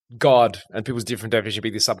the God and people's different definition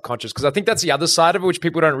being the subconscious, because I think that's the other side of it, which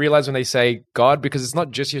people don't realize when they say God, because it's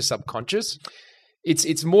not just your subconscious.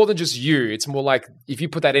 It's more than just you. It's more like if you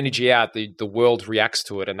put that energy out, the world reacts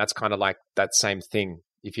to it, and that's kind of like that same thing.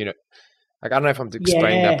 If you know, like I don't know if I'm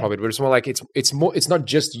explaining that properly, but it's more like it's not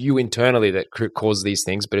just you internally that causes these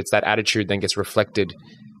things, but it's that attitude then gets reflected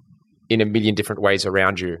in a million different ways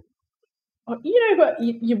around you. You know, but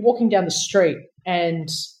you're walking down the street and.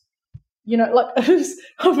 Like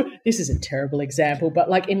this is a terrible example, but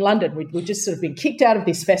like in London, we'd just sort of been kicked out of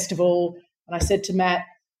this festival. And I said to Matt,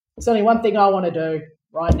 there's only one thing I want to do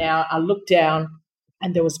right now. I looked down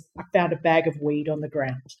and I found a bag of weed on the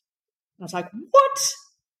ground. And I was like, what?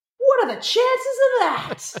 What are the chances of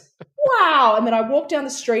that? Wow. And then I walked down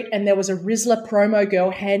the street and there was a Rizzler promo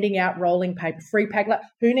girl handing out rolling paper, free pack. Like,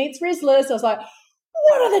 who needs Rizzlers? So I was like,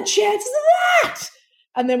 what are the chances of that?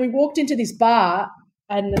 And then we walked into this bar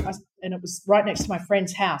and it was right next to my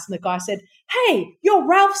friend's house. And the guy said, hey, you're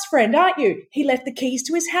Ralph's friend, aren't you? He left the keys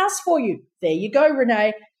to his house for you. There you go, Renee.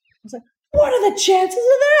 I was like, what are the chances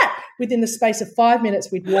of that? Within the space of 5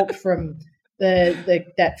 minutes, we'd walked from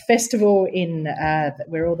that festival in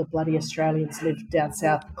where all the bloody Australians live down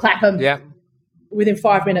south, Clapham. Yeah. Within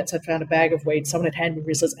 5 minutes, I'd found a bag of weed. Someone had handed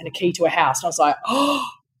me Rizzlers and a key to a house. And I was like, oh,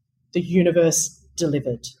 the universe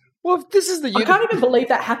delivered. Well, this is the. I can't even believe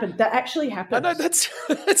that happened. That actually happened. I know that's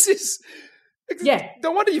just. Yeah.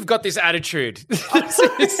 No wonder you've got this attitude. If that's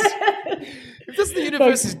the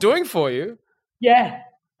universe is doing for you. Yeah,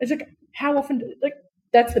 it's like how often? Like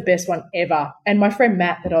that's the best one ever. And my friend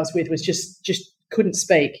Matt that I was with was just couldn't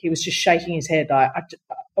speak. He was just shaking his head like,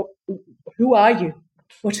 "Who are you?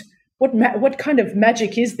 What what kind of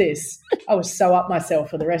magic is this? I was so up myself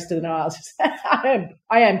for the rest of the night. I was just,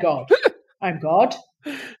 I am God. I'm God.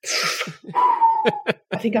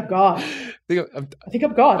 I think I'm God. I think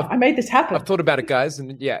I'm God. I made this happen. I've thought about it, guys,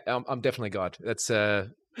 and yeah, I'm definitely God. That's.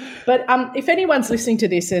 But if anyone's listening to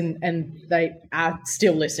this and they are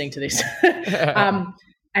still listening to this,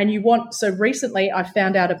 and you want, so recently I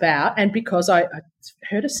found out about, and because I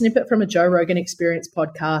heard a snippet from a Joe Rogan Experience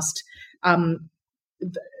podcast,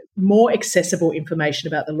 more accessible information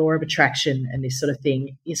about the law of attraction and this sort of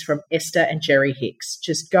thing is from Esther and Jerry Hicks.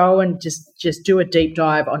 Just go and just do a deep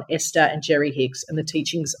dive on Esther and Jerry Hicks and the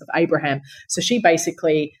teachings of Abraham. So she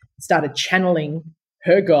basically started channeling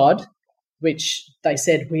her God, which they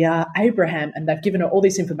said, we are Abraham, and they've given her all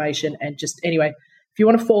this information. And just anyway, if you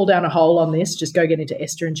want to fall down a hole on this, just go get into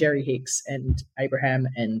Esther and Jerry Hicks and Abraham,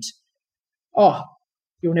 and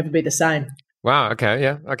you'll never be the same. Wow. Okay.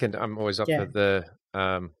 Yeah. I'm always up for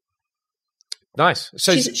the. Nice.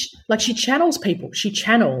 So she channels people. She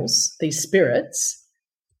channels these spirits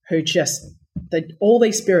who all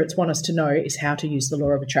these spirits want us to know is how to use the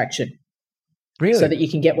law of attraction. Really? So that you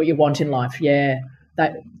can get what you want in life. Yeah.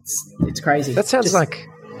 It's crazy. That sounds like,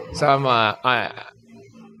 so I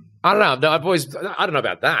don't know. No, I don't know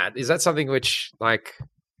about that. Is that something which like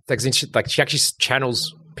she actually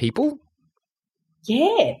channels people?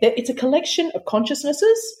 Yeah. It's a collection of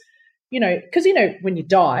consciousnesses, because, when you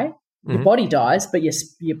die, your body dies, but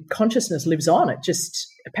your consciousness lives on. It just,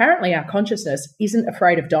 apparently our consciousness isn't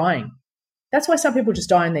afraid of dying. That's why some people just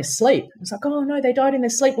die in their sleep. It's like, oh no, they died in their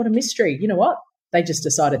sleep. What a mystery. You know what? They just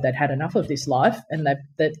decided they'd had enough of this life and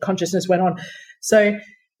that consciousness went on. So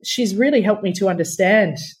she's really helped me to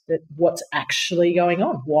understand that what's actually going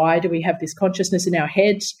on. Why do we have this consciousness in our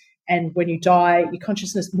head? And when you die, your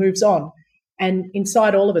consciousness moves on. And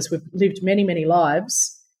inside all of us, we've lived many, many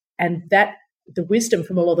lives, and that the wisdom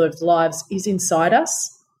from all of those lives is inside us,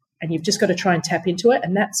 and you've just got to try and tap into it.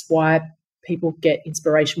 And that's why people get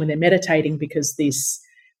inspiration when they're meditating, because this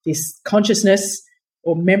consciousness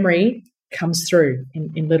or memory comes through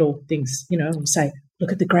in little things, and say,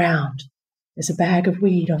 look at the ground. There's a bag of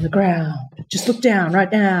weed on the ground. Just look down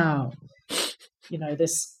right now.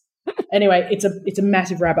 Anyway, it's a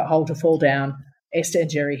massive rabbit hole to fall down. Esther and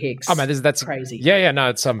Jerry Hicks. Oh man, that's crazy. Yeah.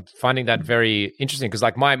 No, I'm finding that very interesting because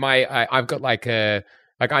like I've got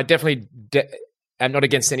I definitely am not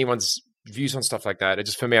against anyone's views on stuff like that. It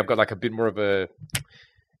just, for me, I've got like a bit more of a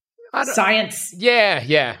science.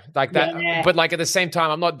 Yeah, like that. Yeah. But like at the same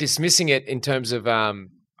time, I'm not dismissing it in terms of.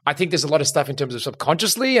 I think there's a lot of stuff in terms of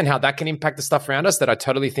subconsciously and how that can impact the stuff around us that I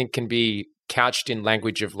totally think can be couched in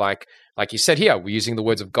language of like you said here, we're using the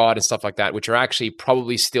words of God and stuff like that, which are actually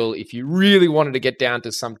probably still, if you really wanted to get down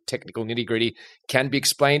to some technical nitty gritty, can be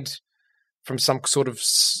explained from some sort of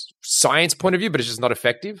science point of view, but it's just not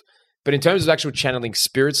effective. But in terms of actual channeling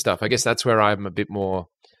spirit stuff, I guess that's where I'm a bit more.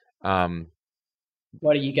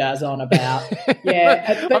 What are you guys on about?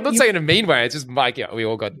 Yeah, I'm not saying in a mean way. It's just like, we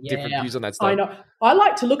all got different views on that stuff. I know. I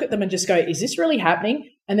like to look at them and just go, "Is this really happening?"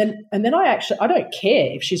 And then I don't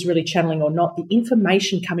care if she's really channeling or not. The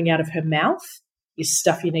information coming out of her mouth is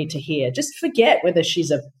stuff you need to hear. Just forget whether she's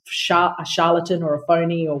a charlatan or a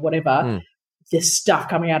phony or whatever. The stuff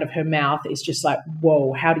coming out of her mouth is just like,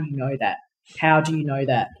 whoa! How do you know that? How do you know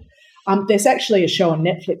that? There's actually a show on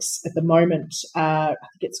Netflix at the moment. I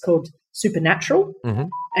think it's called Supernatural,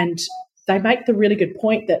 and they make the really good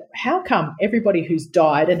point that how come everybody who's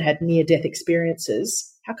died and had near-death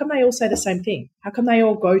experiences, how come they all say the same thing? How come they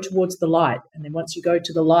all go towards the light? And then once you go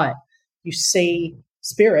to the light, you see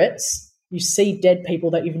spirits, you see dead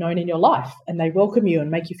people that you've known in your life, and they welcome you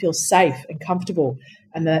and make you feel safe and comfortable,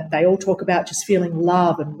 and that they all talk about just feeling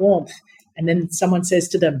love and warmth. And then someone says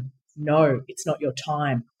to them, no, it's not your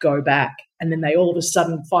time, go back. And then they all of a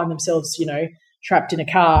sudden find themselves, trapped in a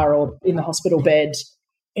car or in the hospital bed.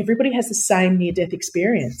 Everybody has the same near-death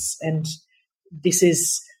experience. And this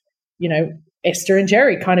is, Esther and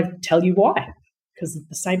Jerry kind of tell you why, because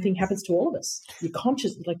the same thing happens to all of us. You're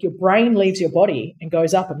conscious, like your brain leaves your body and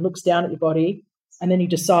goes up and looks down at your body, and then you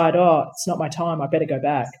decide, oh, it's not my time, I better go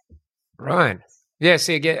back. Right. Yeah,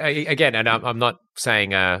 see, again, and I'm not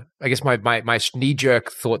saying, I guess my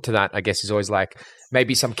knee-jerk thought to that, I guess, is always like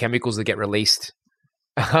maybe some chemicals that get released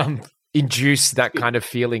induce that kind of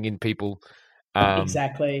feeling in people.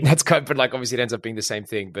 Exactly. That's kind of, but like obviously it ends up being the same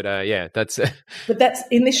thing. But that's. But that's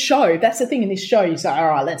in this show. That's the thing in this show. You say, all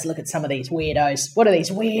right, let's look at some of these weirdos. What are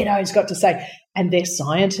these weirdos got to say? And they're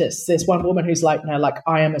scientists. There's one woman who's like, no, like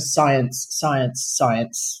I am a science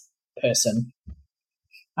person.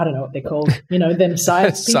 I don't know what they're called. Them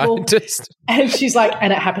science people. Scientist. And she's like,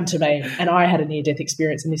 and it happened to me, and I had a near-death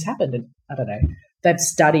experience, and this happened. And I don't know. They've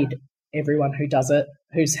studied everyone who does it,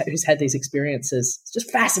 who's had these experiences. It's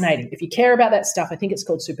just fascinating. If you care about that stuff, I think it's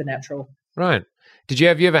called supernatural. Right.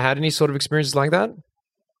 Have you ever had any sort of experiences like that?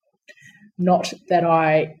 Not that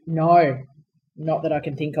I know, not that I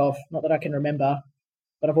can think of, not that I can remember,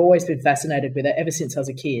 but I've always been fascinated with it ever since I was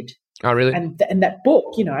a kid. Oh, really? And that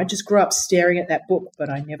book, I just grew up staring at that book, but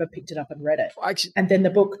I never picked it up and read it. And then the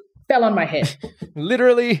book fell on my head.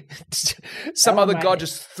 Literally, some other god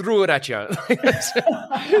just threw it at you.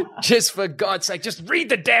 Just for God's sake, just read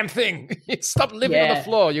the damn thing. Stop living on the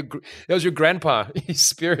floor. That was your grandpa. His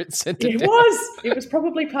spirit sent it down. It was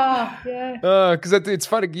probably Pa, yeah. Because it's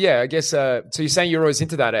funny, yeah, I guess. So you're saying you're always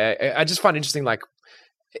into that. I just find it interesting, like,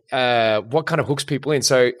 what kind of hooks people in.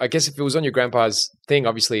 So I guess if it was on your grandpa's thing,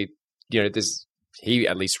 obviously, he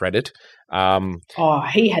at least read it.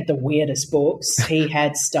 He had the weirdest books. He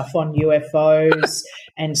had stuff on UFOs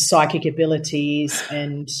and psychic abilities,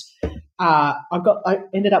 and I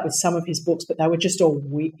ended up with some of his books, but they were just all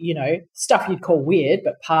stuff you'd call weird.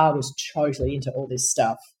 But Pa was totally into all this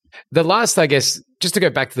stuff. The last, I guess, just to go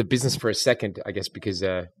back to the business for a second, I guess, because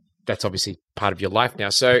that's obviously part of your life now.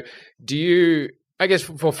 So do you? I guess,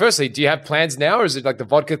 firstly, do you have plans now, or is it like the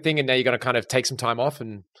vodka thing, and now you're going to kind of take some time off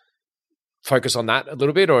and focus on that a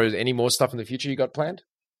little bit, or is any more stuff in the future you got planned?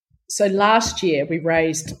 So last year we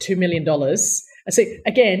raised $2 million. I see,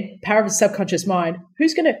 again, power of the subconscious mind.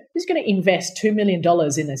 Who's going to invest $2 million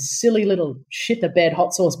in a silly little shit the bed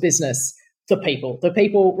hot sauce business? The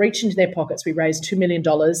people reach into their pockets. We raised $2 million,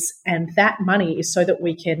 and that money is so that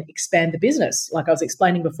we can expand the business. Like I was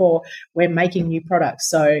explaining before, we're making new products.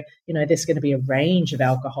 So, there's going to be a range of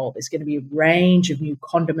alcohol. There's going to be a range of new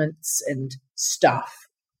condiments and stuff.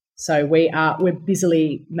 So we're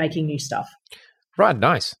busily making new stuff. Right.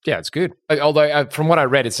 Nice. Yeah, it's good. Although from what I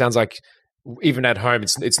read, it sounds like even at home,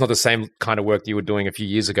 it's not the same kind of work that you were doing a few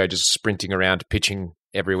years ago, just sprinting around, pitching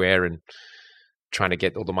everywhere and trying to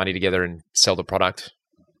get all the money together and sell the product?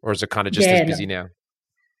 Or is it kind of just as busy now?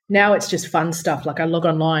 Now it's just fun stuff. Like I log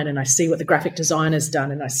online and I see what the graphic designer's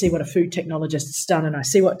done, and I see what a food technologist's done, and I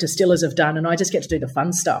see what distillers have done, and I just get to do the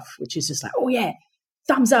fun stuff, which is just like, oh yeah,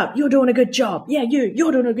 thumbs up, you're doing a good job. Yeah,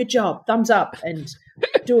 you're doing a good job. Thumbs up. And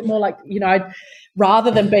do it more like,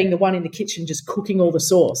 rather than being the one in the kitchen just cooking all the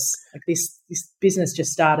sauce. Like this business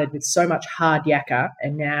just started with so much hard yakka,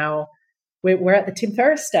 and now we're at the Tim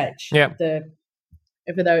Ferriss stage. Yeah.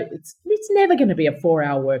 Even though it's never going to be a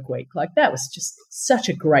 4-hour work week. Like that was just such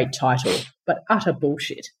a great title, but utter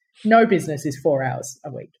bullshit. No business is 4 hours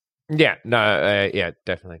a week. Yeah, no, yeah,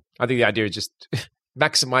 definitely. I think the idea is just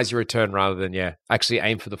maximize your return rather than, actually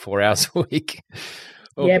aim for the 4 hours a week.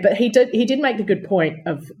 Yeah, but he did make the good point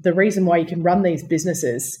of the reason why you can run these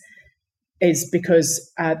businesses is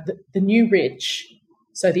because the new rich,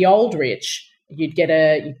 so the old rich, you'd get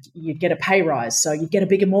a pay rise, so you'd get a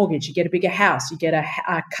bigger mortgage, you get a bigger house, you get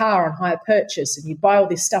a car on hire purchase, and you buy all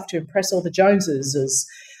this stuff to impress all the Joneses.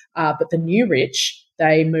 But the new rich,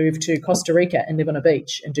 they move to Costa Rica and live on a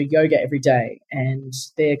beach and do yoga every day, and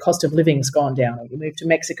their cost of living's gone down. Or you move to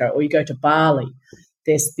Mexico, or you go to Bali.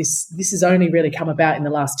 This has only really come about in the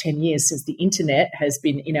last 10 years since the internet has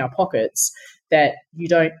been in our pockets, that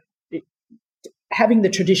having the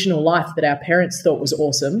traditional life that our parents thought was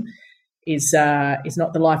awesome is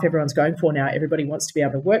not the life everyone's going for now. Everybody wants to be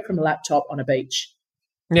able to work from a laptop on a beach.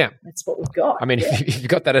 Yeah. That's what we've got. I mean, if you've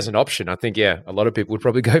got that as an option, I think, a lot of people would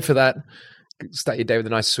probably go for that. Start your day with a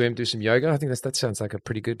nice swim, do some yoga. I think that sounds like a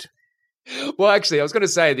pretty good... Well, actually, I was going to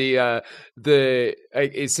say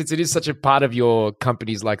since it is such a part of your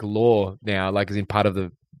company's like lore now, like as in part of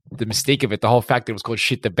the mystique of it, the whole fact that it was called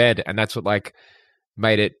Shit the Bed, and that's what like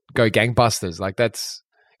made it go gangbusters. Like it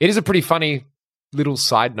is a pretty funny little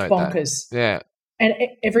side note. Bonkers. Yeah. And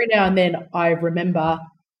every now and then I remember,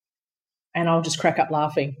 and I'll just crack up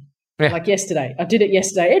laughing. Yeah. Like yesterday, I did it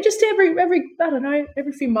yesterday. And just every I don't know,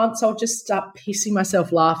 every few months, I'll just start pissing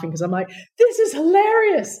myself laughing because I'm like, this is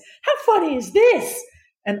hilarious. How funny is this?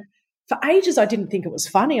 And for ages, I didn't think it was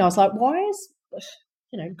funny. I was like, why is,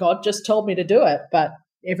 God just told me to do it. But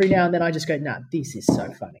every now and then I just go, nah, this is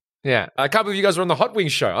so funny. Yeah. I can't believe you guys were on the Hot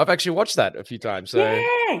Wings show. I've actually watched that a few times. So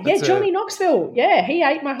yeah, Johnny Knoxville. Yeah, he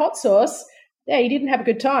ate my hot sauce. Yeah, he didn't have a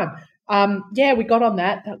good time. We got on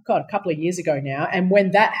that, a couple of years ago now. And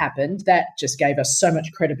when that happened, that just gave us so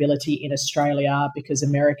much credibility in Australia because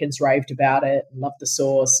Americans raved about it and loved the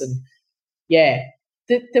sauce. And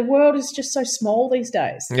the world is just so small these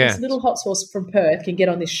days. Yeah. This little hot sauce from Perth can get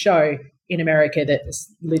on this show in America that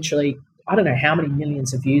is literally, I don't know how many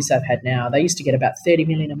millions of views they've had now. They used to get about 30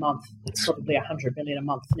 million a month. It's probably 100 million a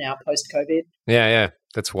month now post-COVID. Yeah.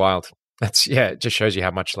 That's wild. It just shows you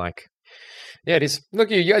how much Yeah, it is.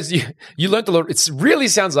 Look, you guys, you learned a lot. It really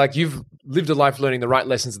sounds like you've lived a life learning the right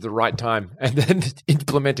lessons at the right time and then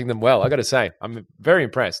implementing them well. I got to say, I'm very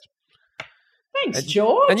impressed. Thanks,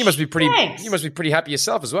 George. And you must be pretty. Thanks. You must be pretty happy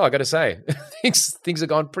yourself as well. I got to say, things have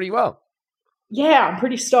gone pretty well. Yeah, I'm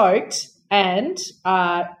pretty stoked. And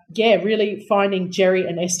really finding Jerry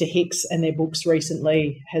and Esther Hicks and their books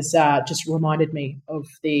recently has just reminded me of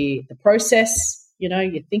the process. You know,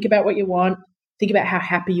 you think about what you want, think about how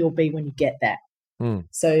happy you'll be when you get that. Mm.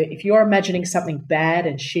 So if you're imagining something bad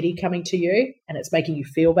and shitty coming to you and it's making you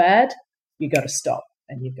feel bad, you got to stop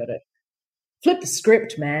and you've got to flip the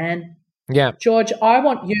script, man. Yeah. George, I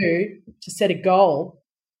want you to set a goal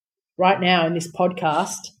right now in this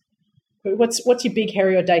podcast. What's your big,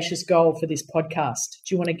 hairy, audacious goal for this podcast?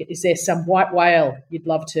 Do you want to get? Is there some white whale you'd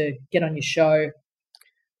love to get on your show?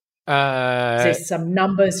 Is there some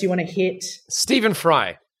numbers you want to hit? Stephen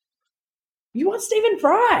Fry. You want Stephen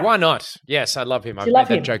Fry? Why not? Yes, I love him. I've made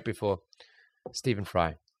that joke before. Stephen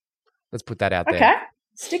Fry. Let's put that out there. Okay.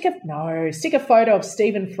 Stick a photo of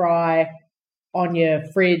Stephen Fry on your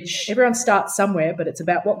fridge. Everyone starts somewhere, but it's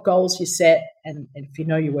about what goals you set, and if you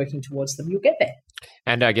know you're working towards them, you'll get there.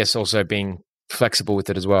 And I guess also being flexible with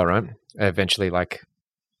it as well, right? Eventually, like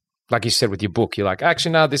you said with your book, you're like,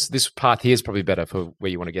 actually, no, this path here is probably better for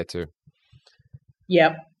where you want to get to.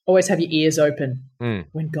 Yep. Always have your ears open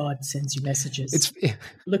when God sends you messages.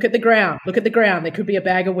 Look at the ground. Look at the ground. There could be a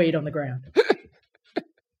bag of weed on the ground.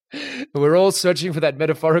 We're all searching for that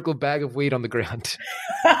metaphorical bag of weed on the ground.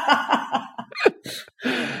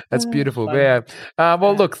 That's beautiful. Yeah.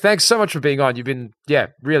 Well, look, thanks so much for being on. You've been,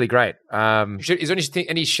 really great. Is there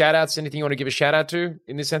any shout outs, anything you want to give a shout out to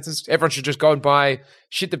in this sentence? Everyone should just go and buy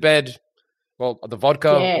Shit the Bed, the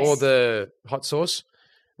vodka or the hot sauce,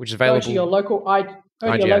 which is available. Go to your local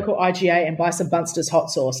IGA and buy some Bunsters hot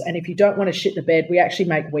sauce. And if you don't want to shit the bed, we actually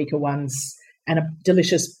make weaker ones and a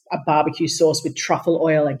delicious barbecue sauce with truffle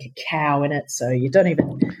oil and cacao in it. So you don't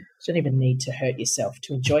even need to hurt yourself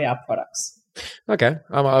to enjoy our products. Okay.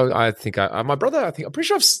 I'm pretty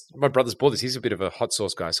sure my brother's bought this. He's a bit of a hot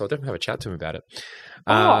sauce guy, so I'll definitely have a chat to him about it.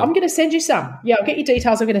 I'm going to send you some. Yeah, I'll get your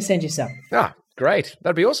details. I'm going to send you some. Great.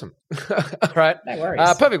 That'd be awesome. All right. No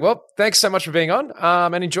worries. Perfect. Well, thanks so much for being on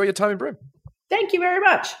and enjoy your time in Broome. Thank you very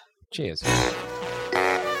much. Cheers.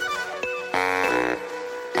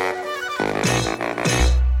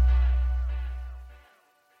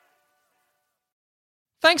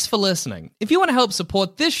 Thanks for listening. If you want to help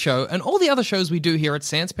support this show and all the other shows we do here at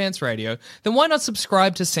Sans Pants Radio, then why not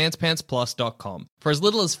subscribe to SansPantsPlus.com? For as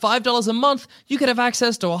little as $5 a month, you could have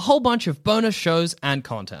access to a whole bunch of bonus shows and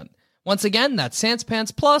content. Once again, that's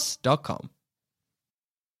SansPantsPlus.com.